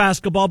start with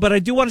basketball, but I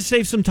do want to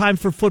save some time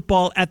for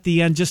football at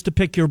the end just to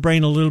pick your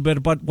brain a little bit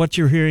about what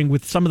you're hearing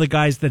with some of the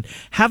guys that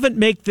haven't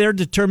made their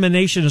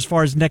determination as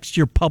far as next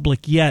year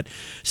public yet.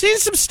 Seeing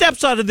some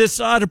steps out of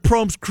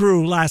Prohm's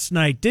crew last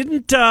night.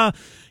 Didn't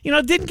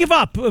give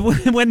up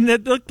when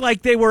it looked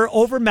like they were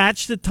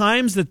overmatched at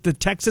times, that the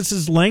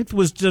Texas's length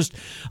was just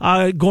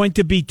going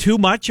to be too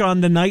much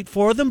on the night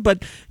for them,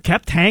 but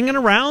kept hanging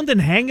around,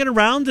 and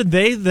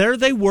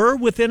they were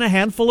within a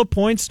handful of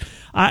points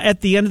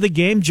at the end of the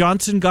game.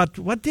 Johnson got,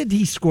 what did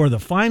he score? The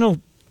final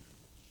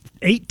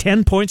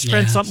 8-10 points,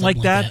 Trent, something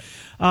like that.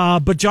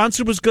 But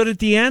Johnson was good at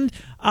the end.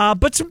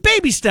 But some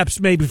baby steps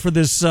maybe for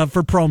this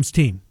for Prohm's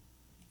team.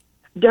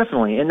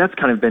 Definitely, and that's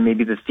kind of been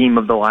maybe the theme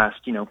of the last,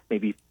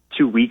 maybe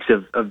 2 weeks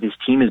of this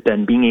team has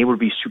been being able to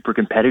be super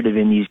competitive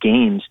in these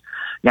games.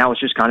 Now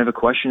it's just kind of a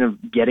question of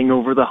getting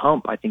over the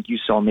hump. I think you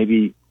saw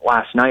maybe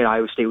last night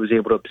Iowa State was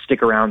able to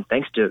stick around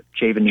thanks to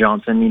Javen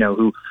Johnson,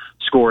 who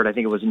scored, I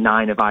think it was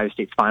 9 of Iowa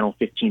State's final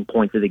 15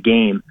 points of the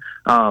game.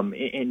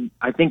 And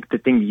I think the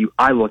thing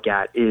I look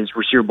at is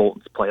Rasir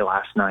Bolton's play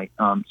last night.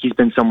 He's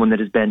been someone that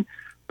has been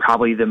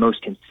probably the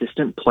most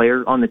consistent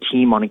player on the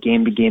team on a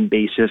game-to-game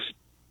basis.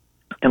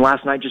 And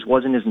last night just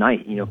wasn't his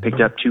night.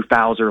 Picked up 2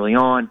 fouls early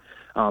on,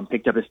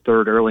 picked up his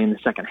third early in the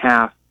second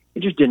half.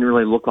 It just didn't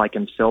really look like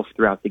himself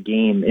throughout the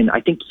game. And I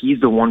think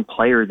he's the one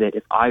player that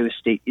if Iowa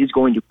State is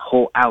going to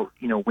pull out,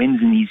 wins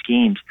in these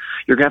games,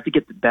 you're going to have to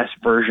get the best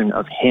version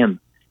of him.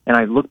 And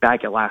I look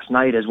back at last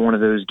night as one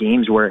of those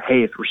games where,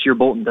 hey, if Rasir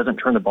Bolton doesn't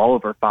turn the ball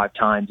over 5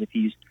 times, if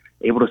he's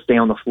able to stay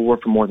on the floor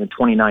for more than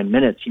 29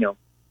 minutes,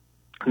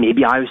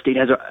 maybe Iowa State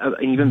has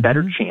an even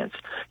better chance.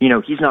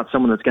 He's not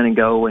someone that's going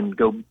to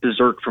go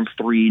berserk from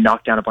 3,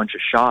 knock down a bunch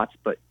of shots,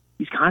 but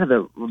he's kind of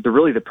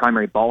the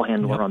primary ball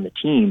handler on the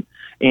team.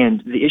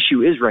 And the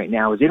issue is right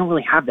now is they don't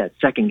really have that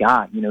second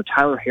guy.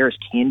 Tyler Harris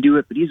can do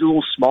it, but he's a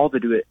little small to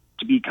do it,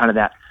 to be kind of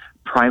that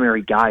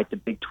primary guy at the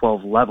Big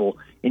 12 level.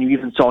 And you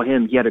even saw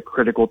him, he had a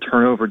critical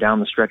turnover down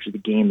the stretch of the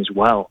game as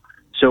well.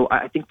 So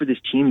I think for this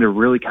team to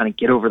really kind of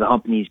get over the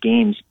hump in these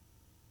games,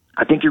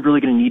 I think you're really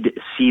going to need to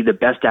see the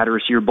best out of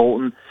Rasir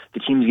Bolton.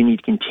 The team's going to need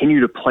to continue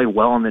to play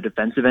well on the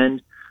defensive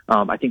end.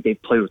 I think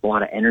they've played with a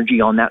lot of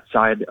energy on that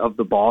side of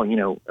the ball,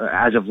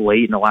 as of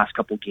late in the last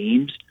couple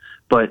games.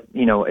 But,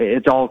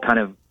 it's all kind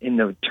of in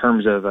the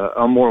terms of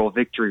a moral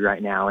victory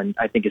right now. And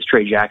I think as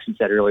Trey Jackson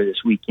said earlier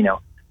this week,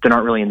 they're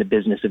not really in the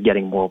business of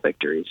getting moral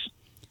victories.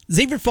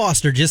 Xavier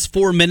Foster, just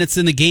 4 minutes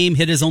in the game,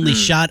 hit his only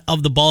shot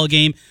of the ball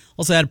game.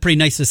 Also had a pretty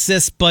nice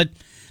assist, but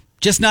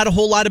just not a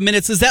whole lot of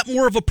minutes. Is that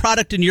more of a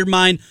product in your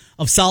mind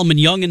of Solomon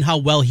Young and how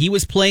well he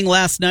was playing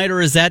last night, or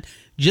is that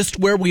just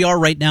where we are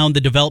right now in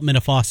the development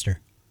of Foster?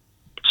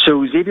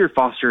 So Xavier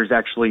Foster is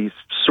actually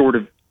sort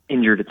of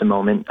injured at the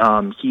moment.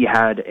 He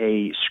had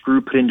a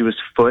screw put into his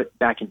foot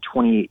back in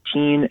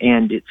 2018,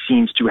 and it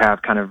seems to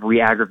have kind of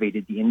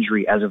re-aggravated the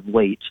injury as of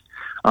late.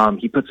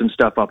 He put some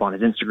stuff up on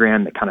his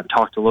Instagram that kind of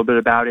talked a little bit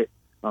about it.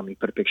 He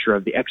put a picture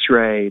of the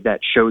x-ray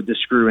that showed the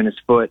screw in his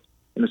foot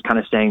and was kind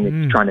of saying that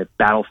he's trying to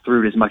battle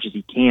through it as much as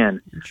he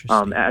can.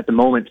 At the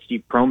moment,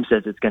 Steve Prohm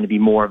says it's going to be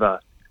more of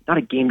not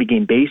a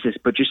game-to-game basis,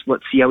 but just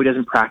let's see how he does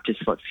in practice.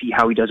 Let's see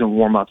how he does in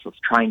warm-ups. Let's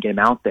try and get him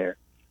out there.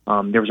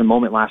 There was a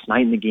moment last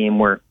night in the game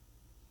where,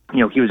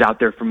 he was out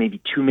there for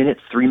maybe 2 minutes,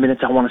 3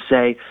 minutes, I want to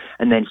say,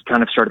 and then he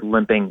kind of started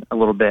limping a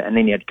little bit, and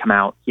then he had to come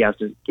out. He has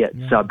to get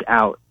subbed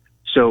out.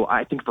 So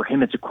I think for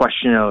him, it's a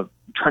question of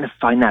trying to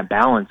find that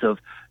balance of,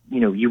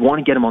 you want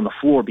to get him on the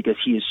floor because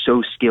he is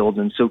so skilled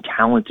and so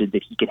talented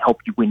that he can help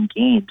you win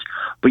games.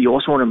 But you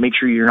also want to make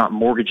sure you're not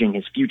mortgaging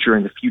his future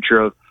and the future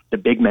of the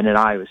big men at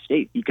Iowa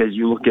State, because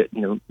you look at,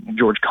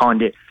 George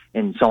Condit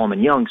and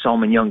Solomon Young.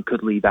 Solomon Young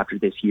could leave after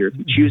this year if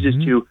he chooses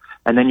to.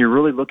 And then you're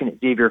really looking at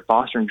Xavier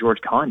Foster and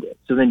George Condit.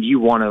 So then do you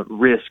want to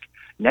risk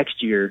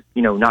next year,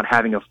 not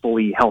having a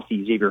fully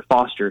healthy Xavier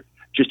Foster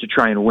just to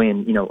try and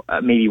win,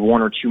 maybe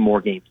one or two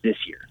more games this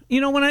year?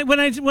 When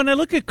I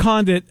look at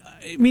Condit,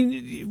 I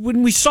mean,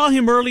 when we saw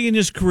him early in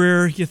his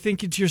career, you think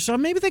to yourself,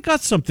 maybe they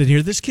got something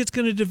here. This kid's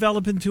going to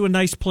develop into a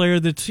nice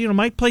player that's,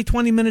 might play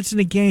 20 minutes in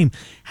a game.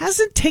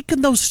 Hasn't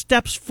taken those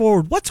steps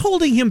forward. What's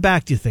holding him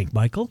back, do you think,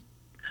 Michael?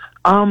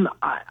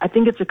 I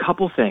think it's a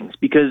couple things,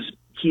 because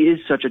he is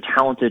such a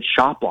talented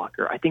shot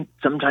blocker. I think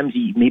sometimes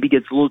he maybe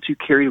gets a little too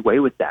carried away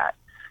with that.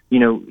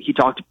 He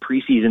talked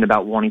preseason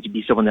about wanting to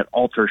be someone that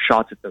alters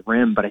shots at the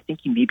rim, but I think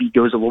he maybe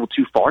goes a little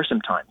too far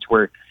sometimes,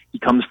 where he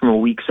comes from a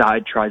weak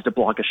side, tries to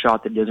block a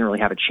shot that he doesn't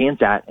really have a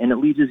chance at, and it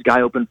leaves his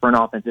guy open for an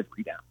offensive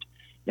rebound.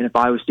 And if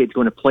Iowa State's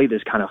going to play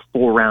this kind of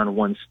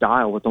 4-round-1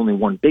 style with only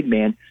one big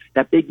man,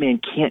 that big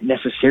man can't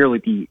necessarily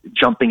be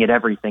jumping at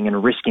everything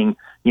and risking,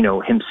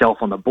 himself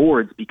on the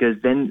boards, because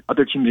then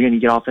other teams are going to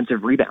get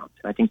offensive rebounds.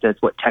 And I think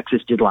that's what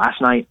Texas did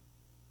last night.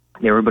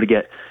 They were able to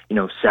get,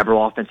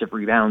 several offensive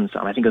rebounds.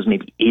 I think it was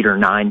maybe 8 or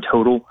 9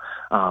 total.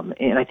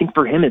 And I think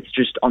for him, it's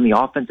just on the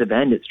offensive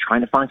end, it's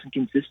trying to find some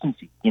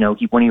consistency.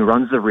 When he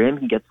runs the rim,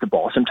 he gets the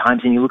ball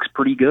sometimes and he looks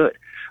pretty good.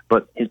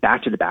 But his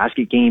back to the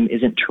basket game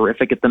isn't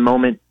terrific at the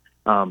moment.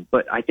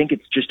 But I think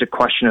it's just a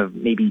question of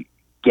maybe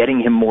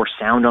getting him more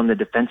sound on the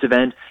defensive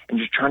end and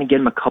just trying to get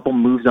him a couple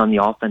moves on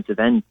the offensive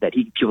end that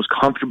he feels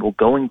comfortable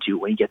going to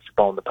when he gets the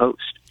ball in the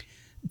post.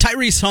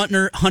 Tyrese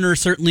Hunter,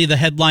 certainly the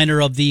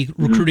headliner of the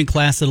recruiting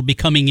class that'll be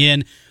coming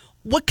in.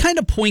 What kind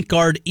of point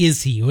guard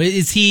is he?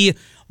 Is he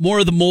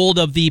more of the mold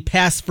of the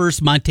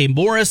pass-first Monte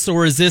Morris,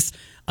 or is this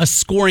a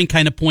scoring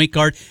kind of point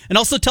guard? And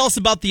also tell us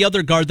about the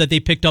other guard that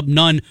they picked up,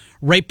 Nunn,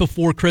 right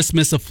before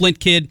Christmas, a Flint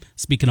kid.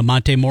 Speaking of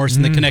Monte Morris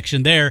and the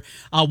connection there,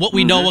 what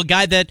we know, a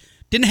guy that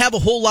didn't have a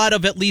whole lot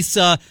of at least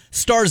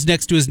stars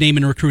next to his name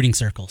in recruiting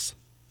circles.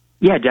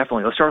 Yeah,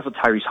 definitely. Let's start off with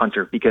Tyrese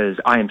Hunter, because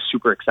I am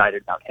super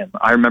excited about him.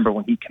 I remember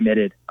when he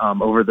committed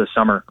over the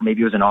summer,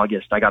 maybe it was in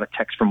August, I got a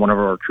text from one of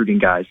our recruiting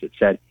guys that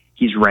said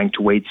he's ranked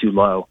way too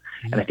low.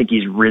 And I think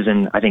he's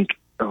risen,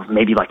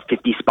 maybe like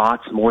 50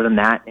 spots, more than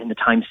that in the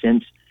time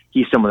since.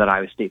 He's someone that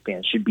Iowa State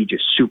fans should be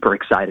just super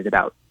excited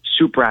about.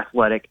 Super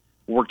athletic,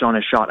 worked on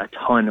his shot a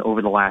ton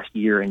over the last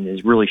year and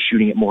is really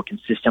shooting it more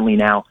consistently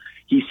now.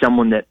 He's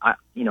someone that, I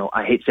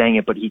hate saying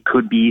it, but he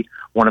could be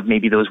one of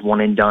maybe those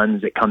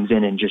one-and-dones that comes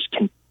in and just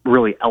can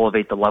really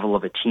elevate the level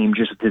of a team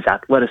just with his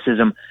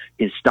athleticism,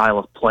 his style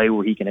of play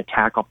where he can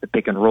attack off the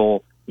pick and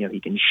roll. He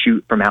can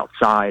shoot from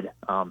outside.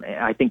 And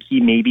I think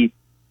he maybe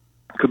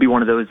could be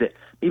one of those that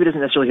maybe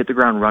doesn't necessarily hit the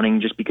ground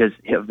running just because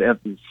of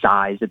his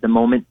size at the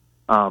moment.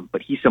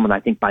 But he's someone I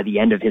think by the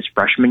end of his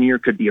freshman year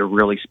could be a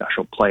really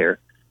special player.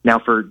 Now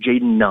for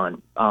Jaden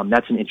Nunn,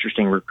 that's an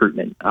interesting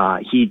recruitment.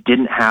 He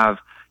didn't have,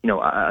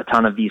 a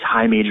ton of these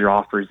high major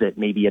offers that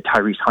maybe a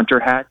Tyrese Hunter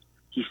had.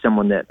 He's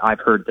someone that I've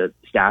heard the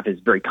staff is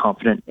very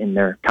confident in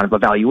their kind of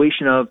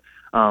evaluation of.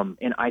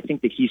 And I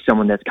think that he's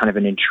someone that's kind of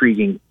an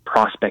intriguing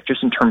prospect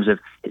just in terms of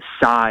his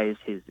size,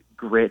 his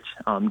grit,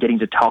 getting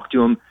to talk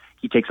to him.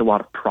 He takes a lot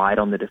of pride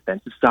on the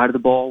defensive side of the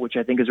ball, which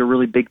I think is a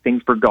really big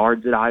thing for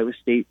guards at Iowa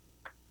State.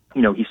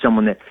 He's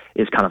someone that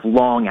is kind of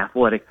long,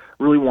 athletic,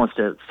 really wants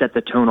to set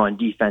the tone on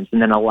defense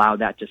and then allow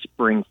that to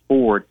spring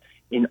forward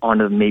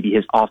onto maybe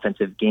his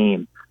offensive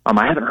game.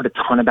 I haven't heard a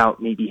ton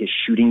about maybe his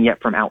shooting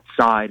yet from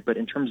outside, but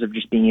in terms of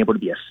just being able to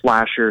be a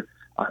slasher,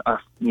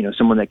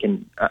 someone that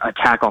can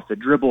attack off the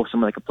dribble,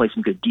 someone that can play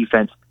some good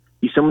defense,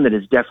 he's someone that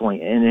is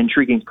definitely an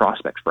intriguing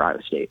prospect for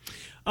Iowa State.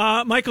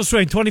 Michael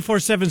Swain,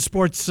 24/7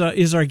 Sports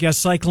is our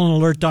guest,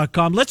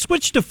 CycloneAlert.com. Let's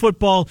switch to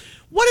football.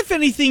 What, if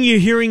anything, you're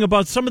hearing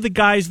about some of the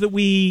guys that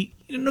we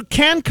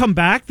can come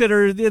back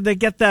that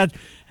get that?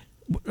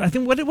 I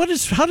think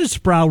how does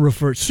Sproul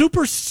refer?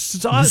 Super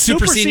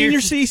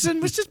senior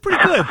season, which is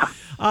pretty good.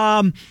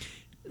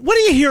 What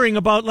are you hearing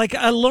about, like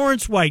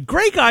Lawrence White,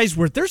 Greg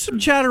Eisworth? There's some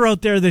chatter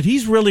out there that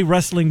he's really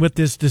wrestling with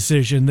this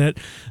decision that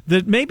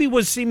maybe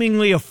was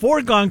seemingly a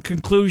foregone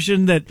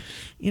conclusion that,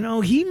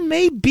 he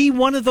may be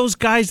one of those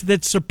guys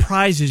that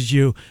surprises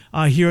you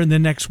here in the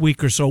next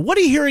week or so. What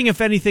are you hearing,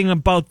 if anything,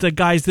 about the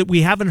guys that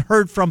we haven't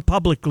heard from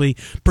publicly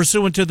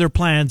pursuant to their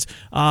plans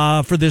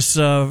for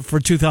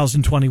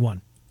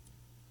 2021?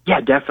 Yeah,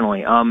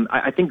 definitely.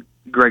 I think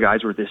Greg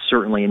Eisworth is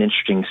certainly an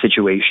interesting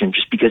situation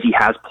just because he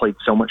has played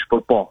so much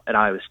football at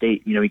Iowa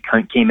State. He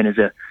came in as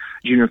a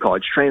junior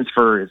college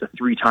transfer, as a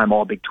 3-time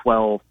All-Big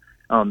 12.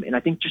 And I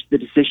think just the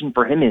decision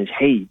for him is,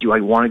 hey, do I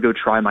want to go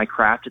try my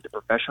craft at the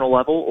professional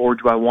level, or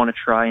do I want to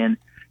try and,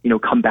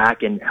 come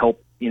back and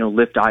help,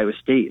 lift Iowa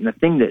State? And the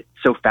thing that's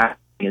so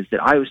fascinating is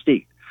that Iowa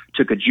State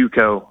took a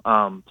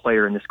JUCO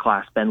player in this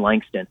class, Ben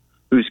Langston,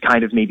 who's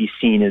kind of maybe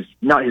seen as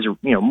not his,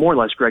 more or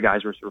less Greg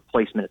Eisworth's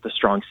replacement at the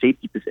strong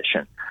safety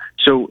position.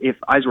 So if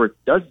Eisworth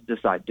does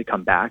decide to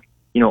come back,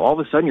 all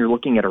of a sudden you're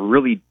looking at a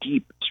really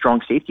deep,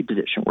 strong safety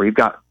position where you've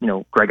got,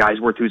 Greg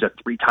Eisworth, who's a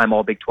 3-time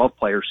All Big 12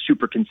 player,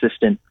 super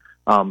consistent,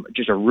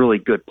 just a really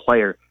good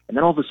player. And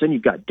then all of a sudden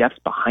you've got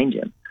depth behind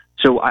him.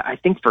 So I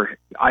think for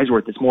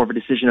Eisworth, it's more of a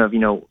decision of,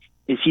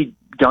 is he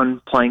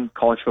done playing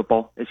college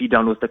football? Is he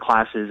done with the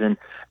classes and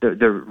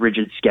the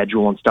rigid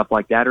schedule and stuff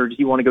like that? Or does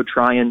he want to go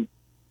try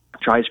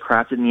his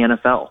craft in the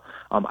NFL?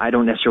 I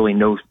don't necessarily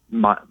know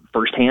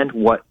firsthand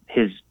what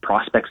his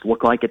prospects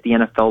look like at the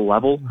NFL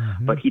level,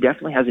 but he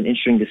definitely has an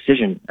interesting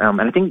decision.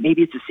 And I think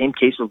maybe it's the same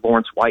case with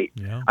Lawrence White.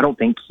 Yeah. I don't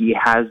think he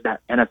has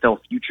that NFL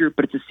future,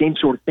 but it's the same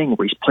sort of thing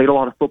where he's played a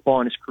lot of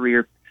football in his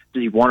career.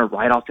 Does he want to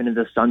ride off into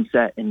the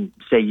sunset and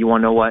say, you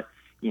want to know what?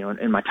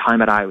 In my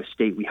time at Iowa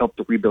State, we helped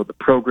to rebuild the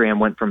program,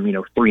 went from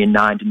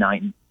 3-9 to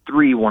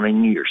 9-3, won a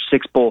New Year's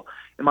Six Bowl.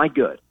 Am I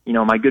good?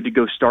 Am I good to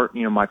go start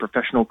my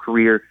professional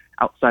career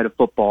outside of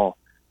football?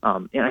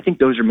 And I think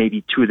those are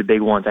maybe two of the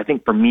big ones. I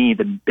think for me,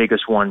 the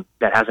biggest one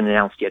that hasn't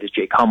announced yet is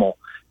Jake Hummel,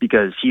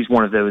 because he's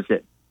one of those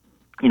that,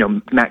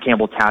 Matt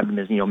Campbell tabbed him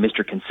as,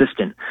 Mr.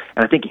 Consistent.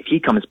 And I think if he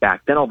comes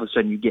back, then all of a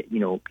sudden you get,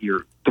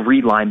 your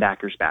 3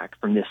 linebackers back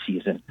from this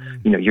season.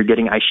 You're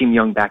getting Isheem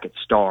Young back at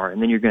star, and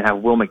then you're going to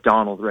have Will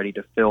McDonald ready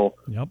to fill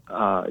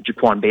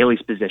Jaquan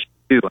Bailey's position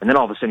too. And then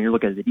all of a sudden you're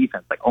looking at the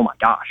defense like, oh my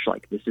gosh,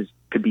 like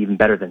could be even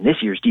better than this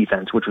year's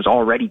defense, which was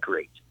already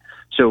great.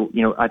 So,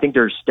 I think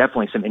there's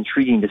definitely some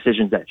intriguing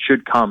decisions that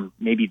should come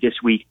maybe this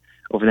week,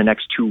 over the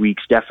next 2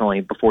 weeks,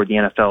 definitely before the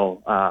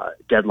NFL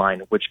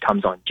deadline, which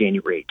comes on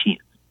January 18th.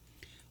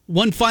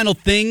 One final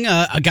thing,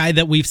 a guy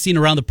that we've seen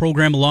around the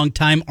program a long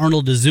time,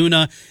 Arnold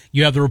Azuna.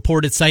 You have the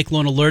report at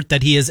Cyclone Alert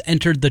that he has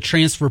entered the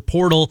transfer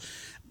portal.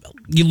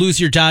 You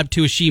lose your job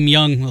to Isheem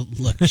Young. Well,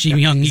 look, Isheem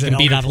Young, he can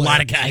beat out a lot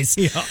of guys.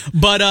 Yeah.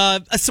 But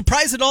a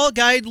surprise at all,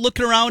 guy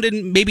looking around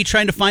and maybe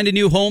trying to find a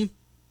new home?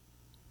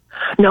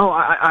 No,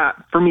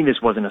 for me,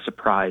 this wasn't a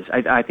surprise.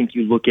 I think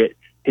you look at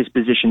his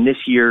position this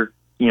year,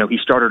 he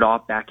started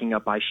off backing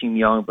up Isheem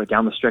Young, but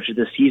down the stretch of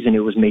this season, it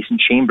was Mason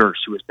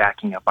Chambers who was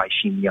backing up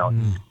Isheem Young.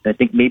 And I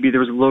think maybe there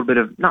was a little bit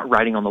of, not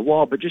writing on the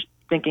wall, but just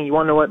thinking, you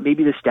want to know what,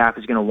 maybe the staff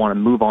is going to want to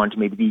move on to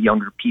maybe the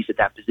younger piece at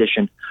that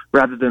position,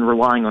 rather than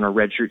relying on a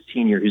redshirt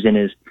senior who's in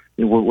his,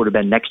 what would have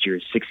been next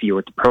year's 6th year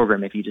with the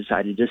program if he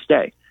decided to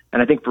stay.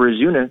 And I think for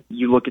Azuna,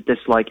 you look at this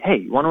like, hey,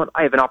 you want to know what,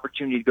 I have an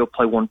opportunity to go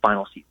play one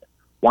final season.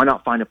 Why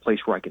not find a place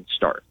where I can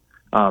start?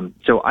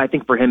 So I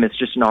think for him, it's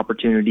just an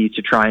opportunity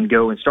to try and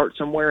go and start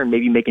somewhere and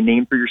maybe make a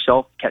name for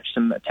yourself, catch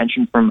some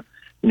attention from,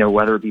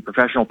 whether it be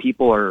professional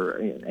people or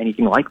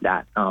anything like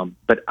that.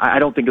 But I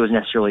don't think it was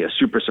necessarily a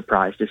super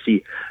surprise to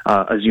see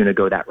Azuna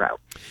go that route.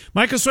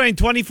 Michael Swain,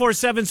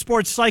 24/7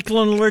 Sports,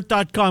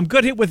 CycloneAlert.com.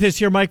 Good hit with us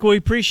here, Michael. We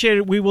appreciate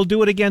it. We will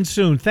do it again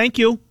soon. Thank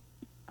you.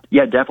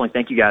 Yeah, definitely.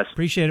 Thank you, guys.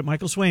 Appreciate it.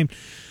 Michael Swain,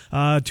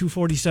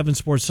 247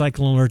 Sports,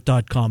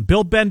 CycloneAlert.com.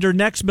 Bill Bender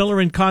next. Miller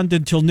and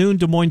Condon till noon.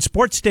 Des Moines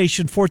Sports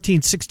Station,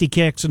 1460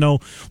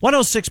 KXNO,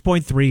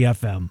 106.3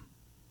 FM.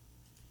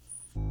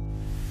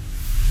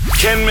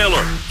 Ken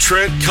Miller,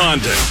 Trent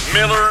Condon,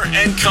 Miller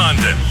and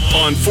Condon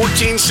on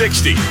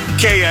 1460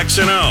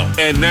 KXNO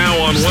and now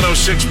on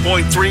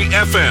 106.3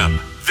 FM.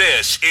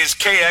 This is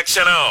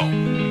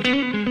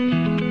KXNO.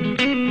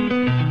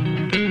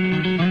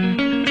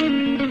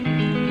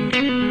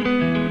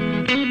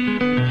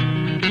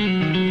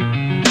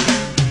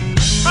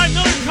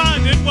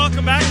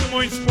 Welcome back to Des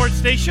Moines Sports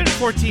Station,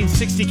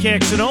 1460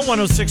 KXNO,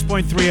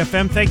 106.3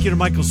 FM. Thank you to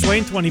Michael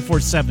Swain,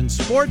 24/7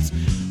 Sports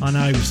on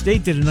Iowa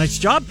State. Did a nice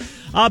job.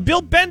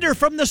 Bill Bender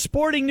from the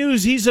Sporting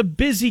News. He's a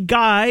busy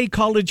guy.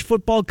 College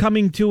football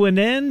coming to an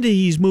end.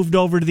 He's moved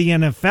over to the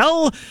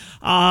NFL.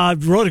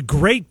 Wrote a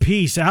great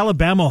piece.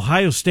 Alabama,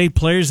 Ohio State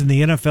players in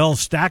the NFL,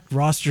 stacked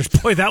rosters.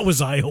 Boy, that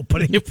was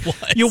eye-opening. It was.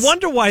 You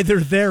wonder why they're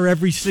there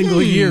every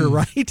single year,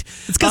 right?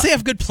 It's because they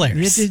have good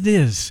players. It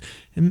is.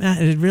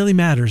 It really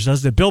matters,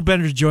 doesn't it? Bill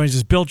Bender joins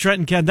us. Bill, Trent,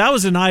 and Ken. That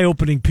was an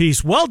eye-opening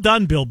piece. Well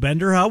done, Bill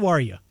Bender. How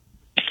are you?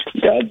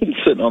 Yeah, I've been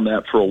sitting on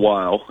that for a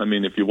while. I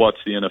mean, if you watch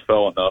the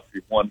NFL enough,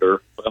 you wonder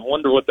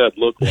what that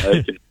looked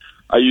like. And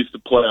I used to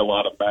play a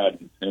lot of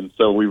Madden, and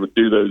so we would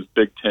do those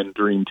Big Ten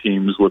dream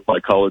teams with my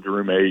college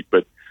roommate.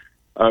 But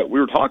we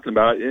were talking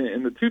about it,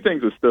 and the two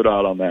things that stood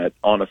out on that,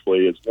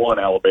 honestly, is one,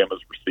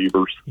 Alabama's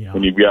receivers. Yeah.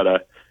 When you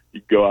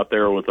go out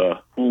there with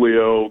a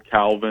Julio,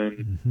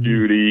 Calvin,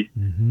 Judy,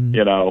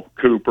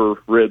 Cooper,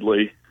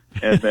 Ridley,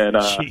 and then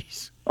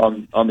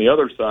on the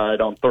other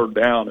side, on third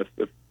down,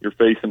 if you're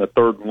facing a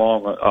third and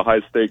long, a high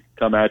stake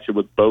come at you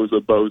with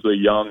Boza,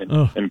 Young,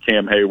 and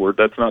Cam Hayward.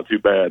 That's not too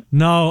bad.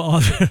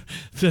 No,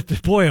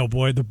 boy, oh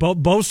boy, the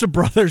Bosa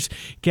brothers,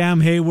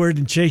 Cam Hayward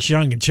and Chase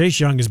Young. And Chase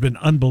Young has been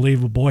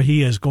unbelievable. Boy,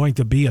 he is going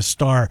to be a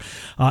star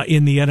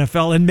in the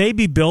NFL. And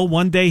maybe, Bill,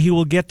 one day he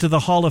will get to the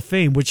Hall of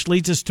Fame, which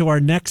leads us to our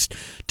next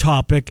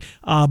topic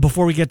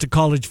before we get to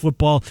college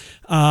football.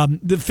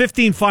 The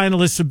 15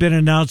 finalists have been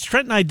announced.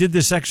 Trent and I did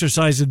this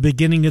exercise at the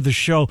beginning of the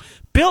show.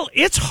 Bill,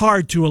 it's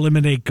hard to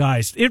eliminate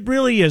guys. It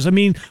really is. I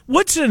mean,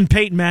 Woodson and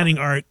Peyton Manning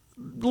are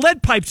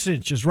lead pipe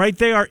cinches, right?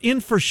 They are in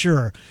for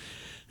sure.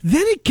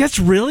 Then it gets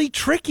really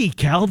tricky.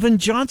 Calvin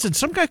Johnson.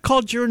 Some guy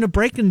called during the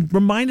break and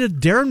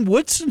reminded Darren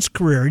Woodson's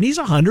career, and he's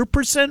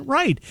 100%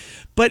 right.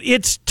 But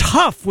it's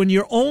tough when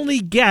you only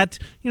get,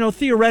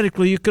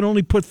 theoretically, you can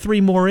only put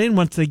 3 more in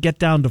once they get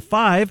down to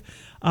 5.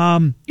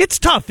 It's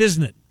tough,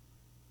 isn't it?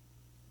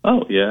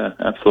 Oh, yeah,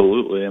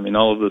 absolutely. I mean,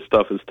 all of this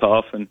stuff is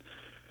tough, and,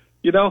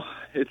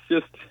 it's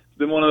just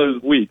been one of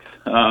those weeks.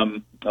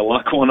 A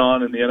lot going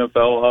on in the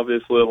NFL,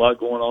 obviously, a lot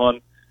going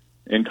on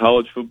in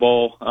college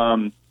football.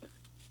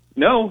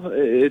 No,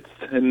 it's,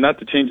 and not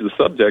to change the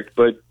subject,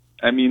 but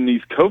I mean,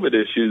 these COVID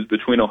issues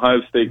between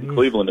Ohio State and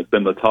Cleveland have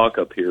been the talk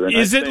up here. And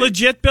is it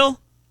legit, Bill?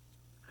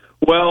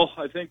 Well,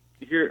 I think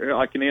here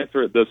I can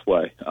answer it this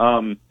way.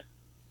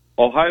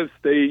 Ohio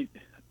State,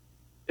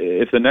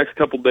 if the next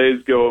couple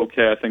days go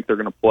okay, I think they're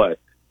going to play.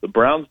 The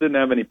Browns didn't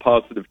have any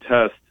positive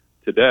tests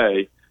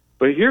today,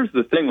 but here's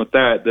the thing with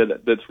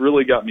that's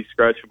really got me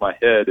scratching my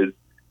head is,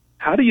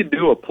 how do you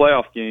do a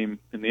playoff game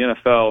in the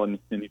NFL and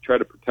you try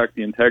to protect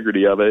the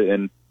integrity of it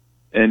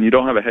and you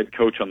don't have a head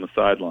coach on the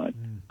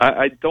sideline?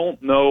 I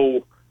don't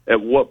know at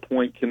what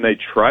point can they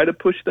try to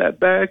push that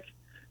back,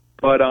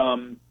 but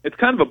it's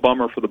kind of a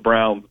bummer for the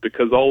Browns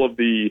because all of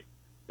the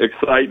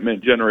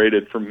excitement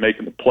generated from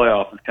making the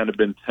playoffs has kind of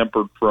been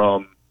tempered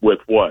with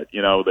what?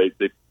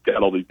 They've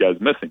got all these guys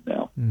missing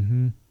now.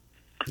 Mm-hmm.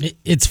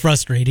 It's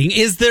frustrating.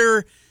 Is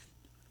there...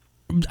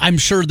 I'm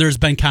sure there's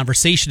been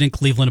conversation in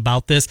Cleveland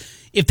about this.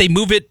 If they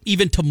move it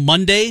even to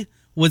Monday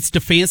with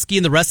Stefanski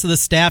and the rest of the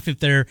staff, if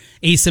they're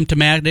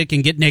asymptomatic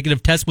and get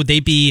negative tests, would they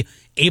be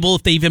able,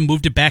 if they even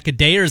moved it back a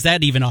day, or is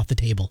that even off the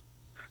table?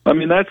 I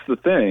mean, that's the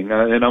thing,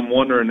 and I'm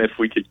wondering if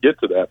we could get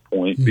to that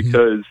point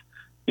because,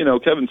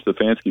 Kevin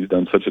Stefanski's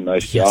done such a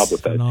nice job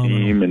with that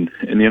team, and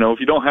if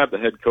you don't have the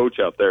head coach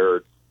out there,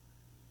 it's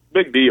a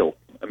big deal.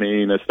 I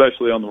mean,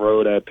 especially on the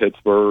road at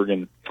Pittsburgh,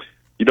 and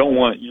you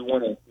want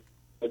to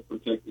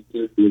protect the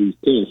character of these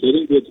teams. So I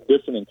think it's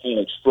different in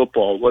college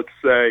football. Let's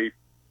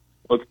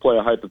play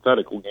a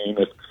hypothetical game.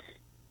 If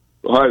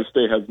Ohio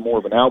State has more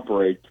of an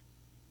outbreak,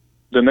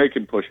 then they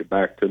can push it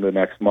back to the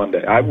next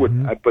Monday.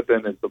 But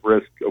then it's the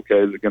risk,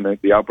 okay, is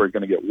the outbreak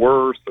going to get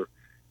worse, or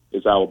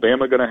is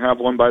Alabama going to have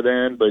one by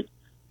then? But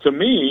to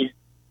me,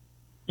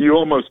 you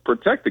almost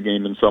protect the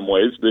game in some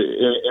ways,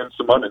 in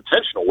some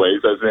unintentional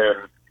ways, as in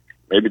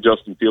maybe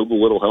Justin Fields a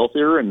little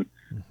healthier and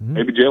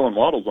maybe Jalen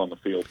Waddle's on the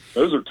field.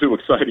 Those are 2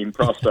 exciting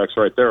prospects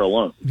right there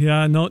alone.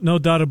 Yeah, no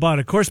doubt about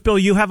it. Of course, Bill,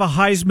 you have a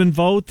Heisman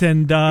vote,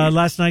 and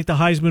last night the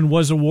Heisman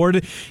was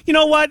awarded. You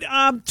know what?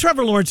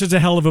 Trevor Lawrence is a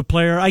hell of a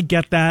player. I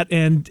get that,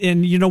 and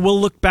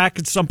we'll look back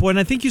at some point.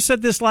 I think you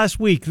said this last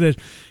week that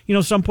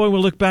some point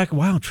we'll look back.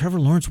 Wow, Trevor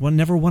Lawrence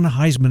never won a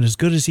Heisman, as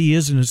good as he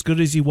is and as good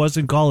as he was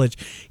in college.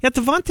 Yet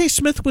Devontae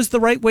Smith was the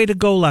right way to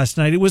go last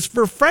night. It was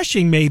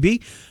refreshing, maybe,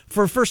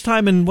 for first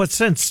time in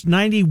since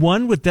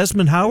 91 with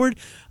Desmond Howard,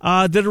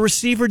 that a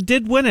receiver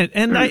did win it,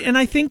 and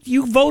I think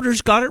you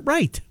voters got it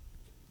right.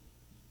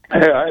 I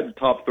had the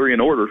top 3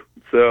 in order,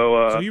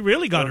 so you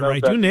really got it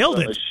right. You nailed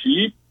it.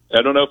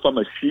 I don't know if I'm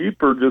a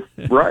sheep or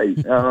just right.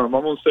 I'm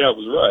going to say I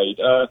was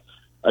right.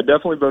 I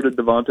definitely voted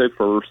Devontae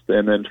first,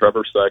 and then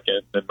Trevor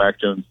second, and Mac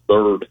Jones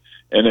third.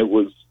 And it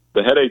was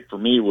the headache for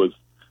me was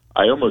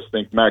I almost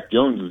think Mac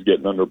Jones is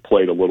getting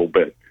underplayed a little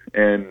bit,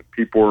 and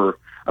people are.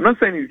 I'm not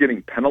saying he's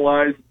getting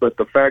penalized, but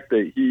the fact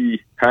that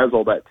he has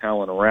all that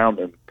talent around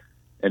him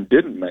and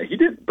didn't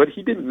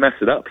mess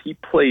it up. He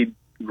played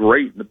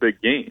great in the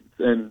big games,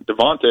 and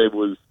Devontae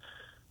was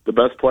the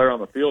best player on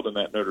the field in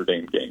that Notre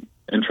Dame game.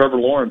 And Trevor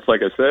Lawrence,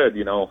 like I said,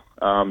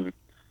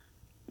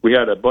 we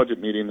had a budget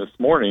meeting this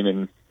morning,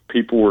 and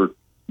people were,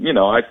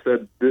 I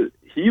said that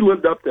he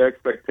lived up to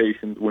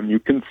expectations when you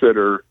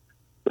consider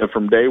that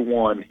from day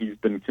one he's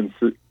been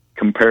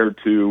compared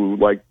to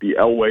like the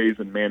Elways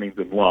and Mannings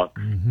and Luck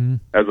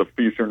as a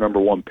future number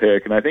 1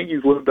 pick, and I think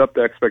he's lived up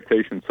to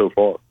expectations so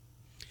far.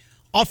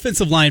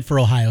 Offensive line for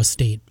Ohio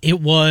State.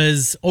 It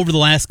was, over the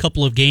last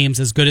couple of games,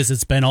 as good as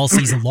it's been all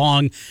season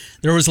long.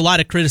 There was a lot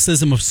of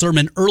criticism of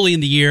Sermon early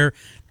in the year.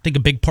 I think a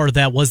big part of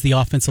that was the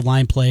offensive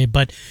line play,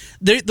 but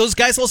those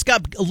guys also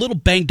got a little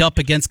banged up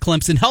against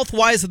Clemson.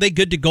 Health-wise, are they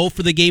good to go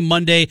for the game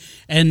Monday?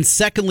 And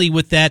secondly,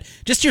 with that,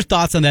 just your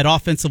thoughts on that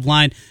offensive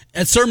line.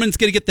 Sermon's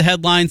going to get the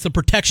headlines, the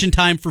protection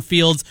time for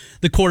Fields,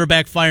 the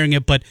quarterback firing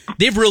it, but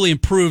they've really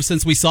improved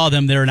since we saw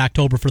them there in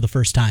October for the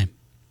first time.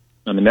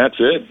 I mean, that's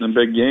it in a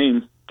big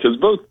game, because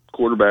both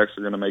quarterbacks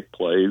are going to make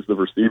plays, the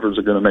receivers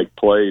are going to make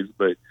plays,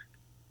 but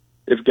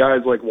if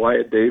guys like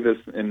Wyatt Davis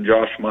and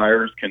Josh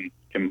Myers can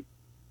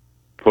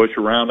push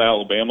around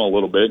Alabama a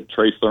little bit,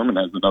 Trey Sermon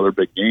has another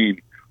big game,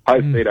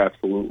 Ohio State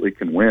absolutely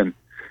can win,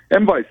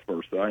 and vice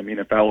versa. I mean,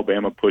 if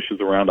Alabama pushes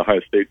around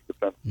Ohio State's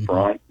defensive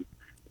front,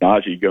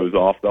 Najee goes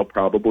off, they'll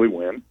probably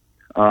win.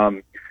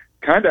 Kind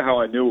of how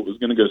I knew it was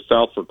going to go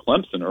south for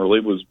Clemson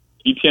early was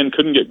ETN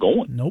couldn't get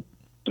going. Nope.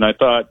 And I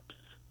thought,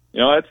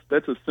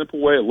 that's a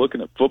simple way of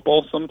looking at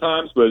football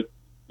sometimes, but,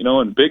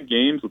 in big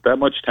games with that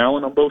much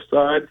talent on both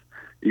sides,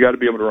 you got to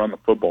be able to run the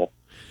football.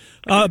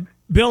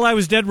 Bill, I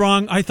was dead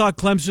wrong. I thought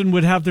Clemson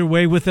would have their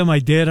way with them. I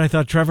did. I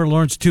thought Trevor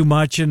Lawrence too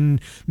much, and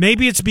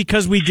maybe it's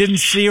because we didn't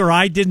see, or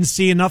I didn't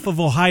see enough of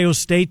Ohio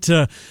State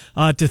to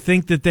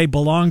think that they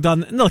belonged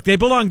on. Look, they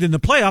belonged in the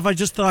playoff. I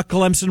just thought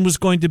Clemson was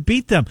going to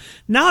beat them.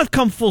 Now I've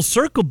come full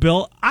circle,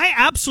 Bill. I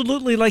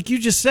absolutely, like you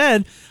just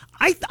said,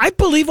 I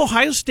believe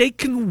Ohio State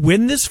can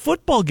win this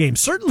football game.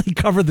 Certainly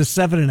cover the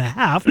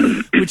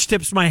 7.5, which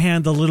tips my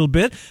hand a little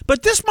bit.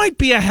 But this might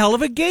be a hell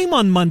of a game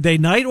on Monday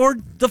night or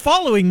the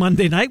following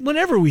Monday night,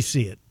 whenever we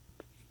see it.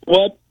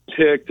 Well, I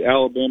picked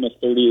Alabama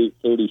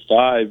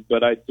 38-35,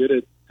 but I did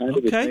it kind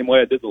of the same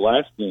way I did the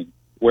last game,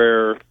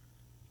 where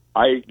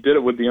I did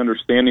it with the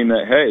understanding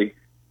that, hey,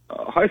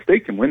 Ohio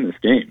State can win this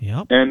game.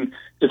 Yep. And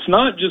it's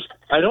not just,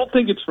 I don't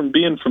think it's from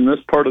being from this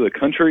part of the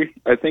country.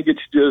 I think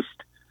it's just,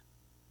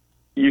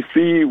 you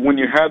see, when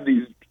you have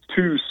these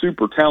two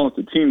super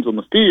talented teams on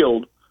the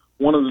field,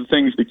 one of the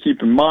things to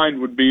keep in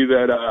mind would be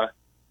that,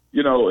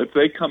 if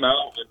they come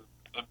out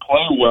and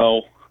play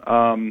well,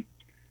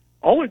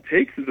 all it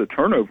takes is a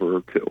turnover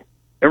or two.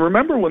 And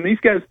remember, when these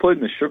guys played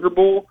in the Sugar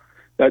Bowl,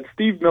 that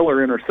Steve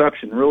Miller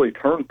interception really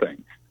turned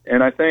things.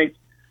 And I think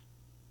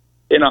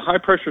in a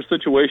high-pressure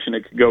situation,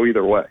 it could go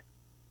either way.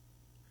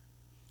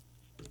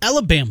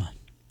 Alabama.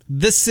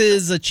 This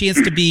is a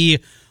chance to be...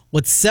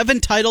 7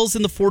 titles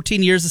in the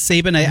 14 years of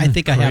Saban? I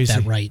think crazy. I have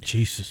that right.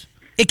 Jesus.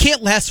 It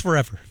can't last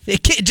forever.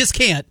 It just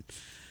can't.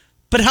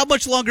 But how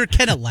much longer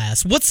can it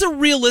last? What's a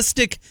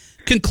realistic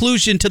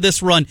conclusion to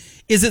this run?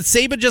 Is it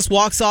Saban just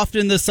walks off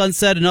in the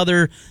sunset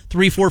another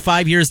 3, 4,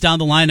 5 years down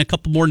the line, a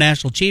couple more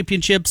national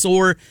championships?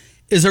 Or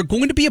is there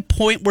going to be a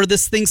point where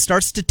this thing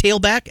starts to tail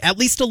back at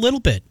least a little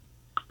bit?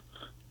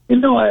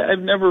 I've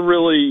never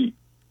really...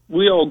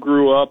 We all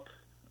grew up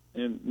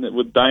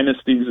with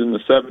dynasties in the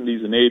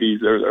 70s and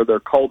 80s, or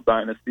they're called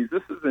dynasties.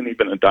 This isn't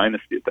even a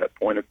dynasty at that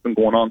point. It's been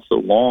going on so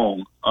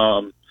long.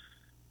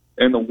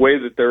 And the way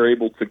that they're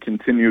able to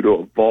continue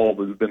to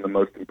evolve has been the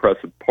most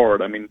impressive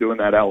part. I mean, doing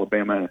that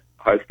Alabama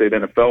Ohio State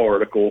NFL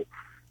article,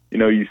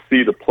 you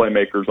see the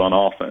playmakers on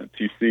offense.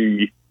 You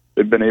see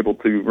they've been able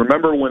to,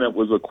 remember when it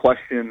was a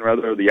question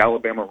whether the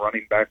Alabama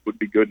running back would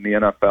be good in the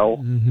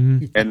NFL?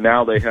 Mm-hmm. And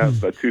now they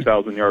have a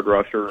 2,000-yard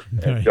rusher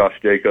and Josh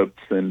Jacobs,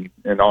 and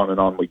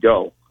on we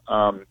go.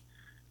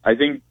 I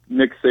think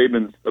Nick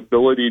Saban's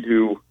ability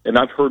to, and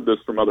I've heard this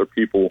from other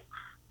people,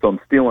 so I'm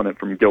stealing it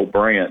from Gil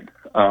Brandt,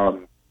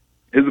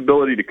 his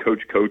ability to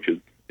coach coaches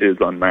is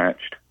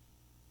unmatched.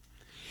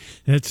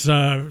 It's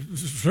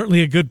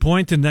certainly a good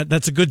point, and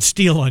that's a good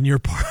steal on your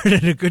part,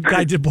 and a good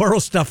guy to borrow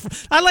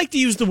stuff. I like to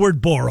use the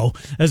word borrow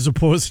as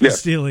opposed to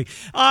stealing.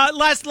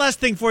 Last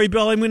thing for you,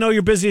 Bill, and we know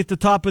you're busy at the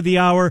top of the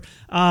hour.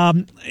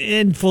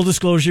 In full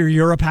disclosure,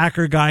 you're a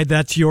Packer guy.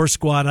 That's your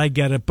squad. I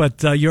get it.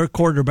 But your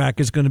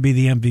quarterback is going to be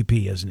the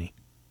MVP, isn't he?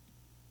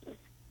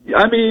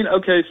 I mean,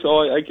 okay,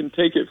 so I can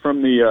take it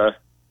from the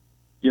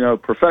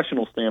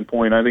professional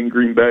standpoint. I think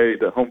Green Bay,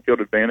 the home field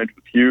advantage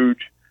was huge.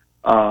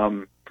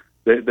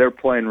 They're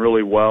playing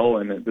really well,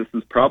 and this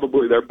is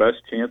probably their best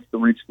chance to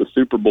reach the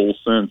Super Bowl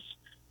since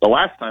the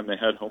last time they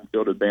had home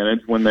field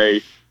advantage when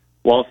they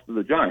lost to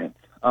the Giants.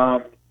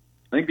 I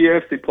think the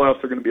AFC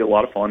playoffs are going to be a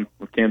lot of fun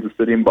with Kansas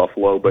City and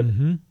Buffalo. But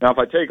now if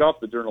I take off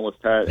the journalist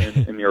hat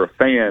and you're a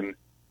fan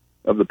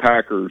of the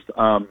Packers,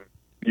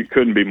 you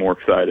couldn't be more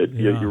excited.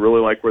 Yeah. You really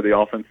like where the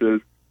offense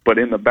is. But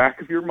in the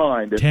back of your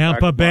mind,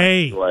 Tampa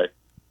Bay.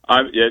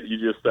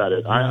 You just said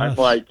it. I'm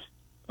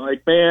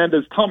like, man,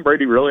 does Tom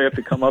Brady really have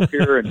to come up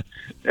here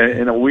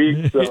in a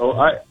week? So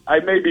I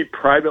may be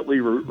privately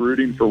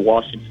rooting for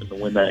Washington to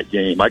win that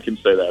game. I can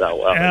say that out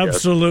loud.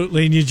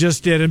 Absolutely, and you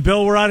just did. And,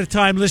 Bill, we're out of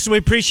time. Listen, we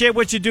appreciate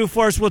what you do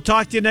for us. We'll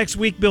talk to you next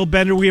week, Bill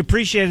Bender. We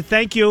appreciate it.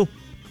 Thank you.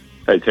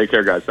 Hey, take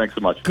care, guys. Thanks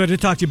so much. Good to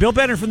talk to you. Bill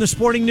Bender from the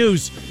Sporting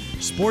News,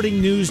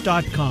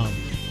 sportingnews.com.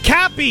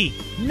 Cappy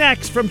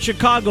next from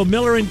Chicago,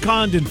 Miller and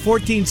Condon,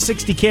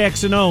 1460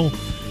 KXNO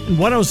and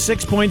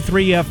 106.3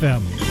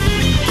 FM.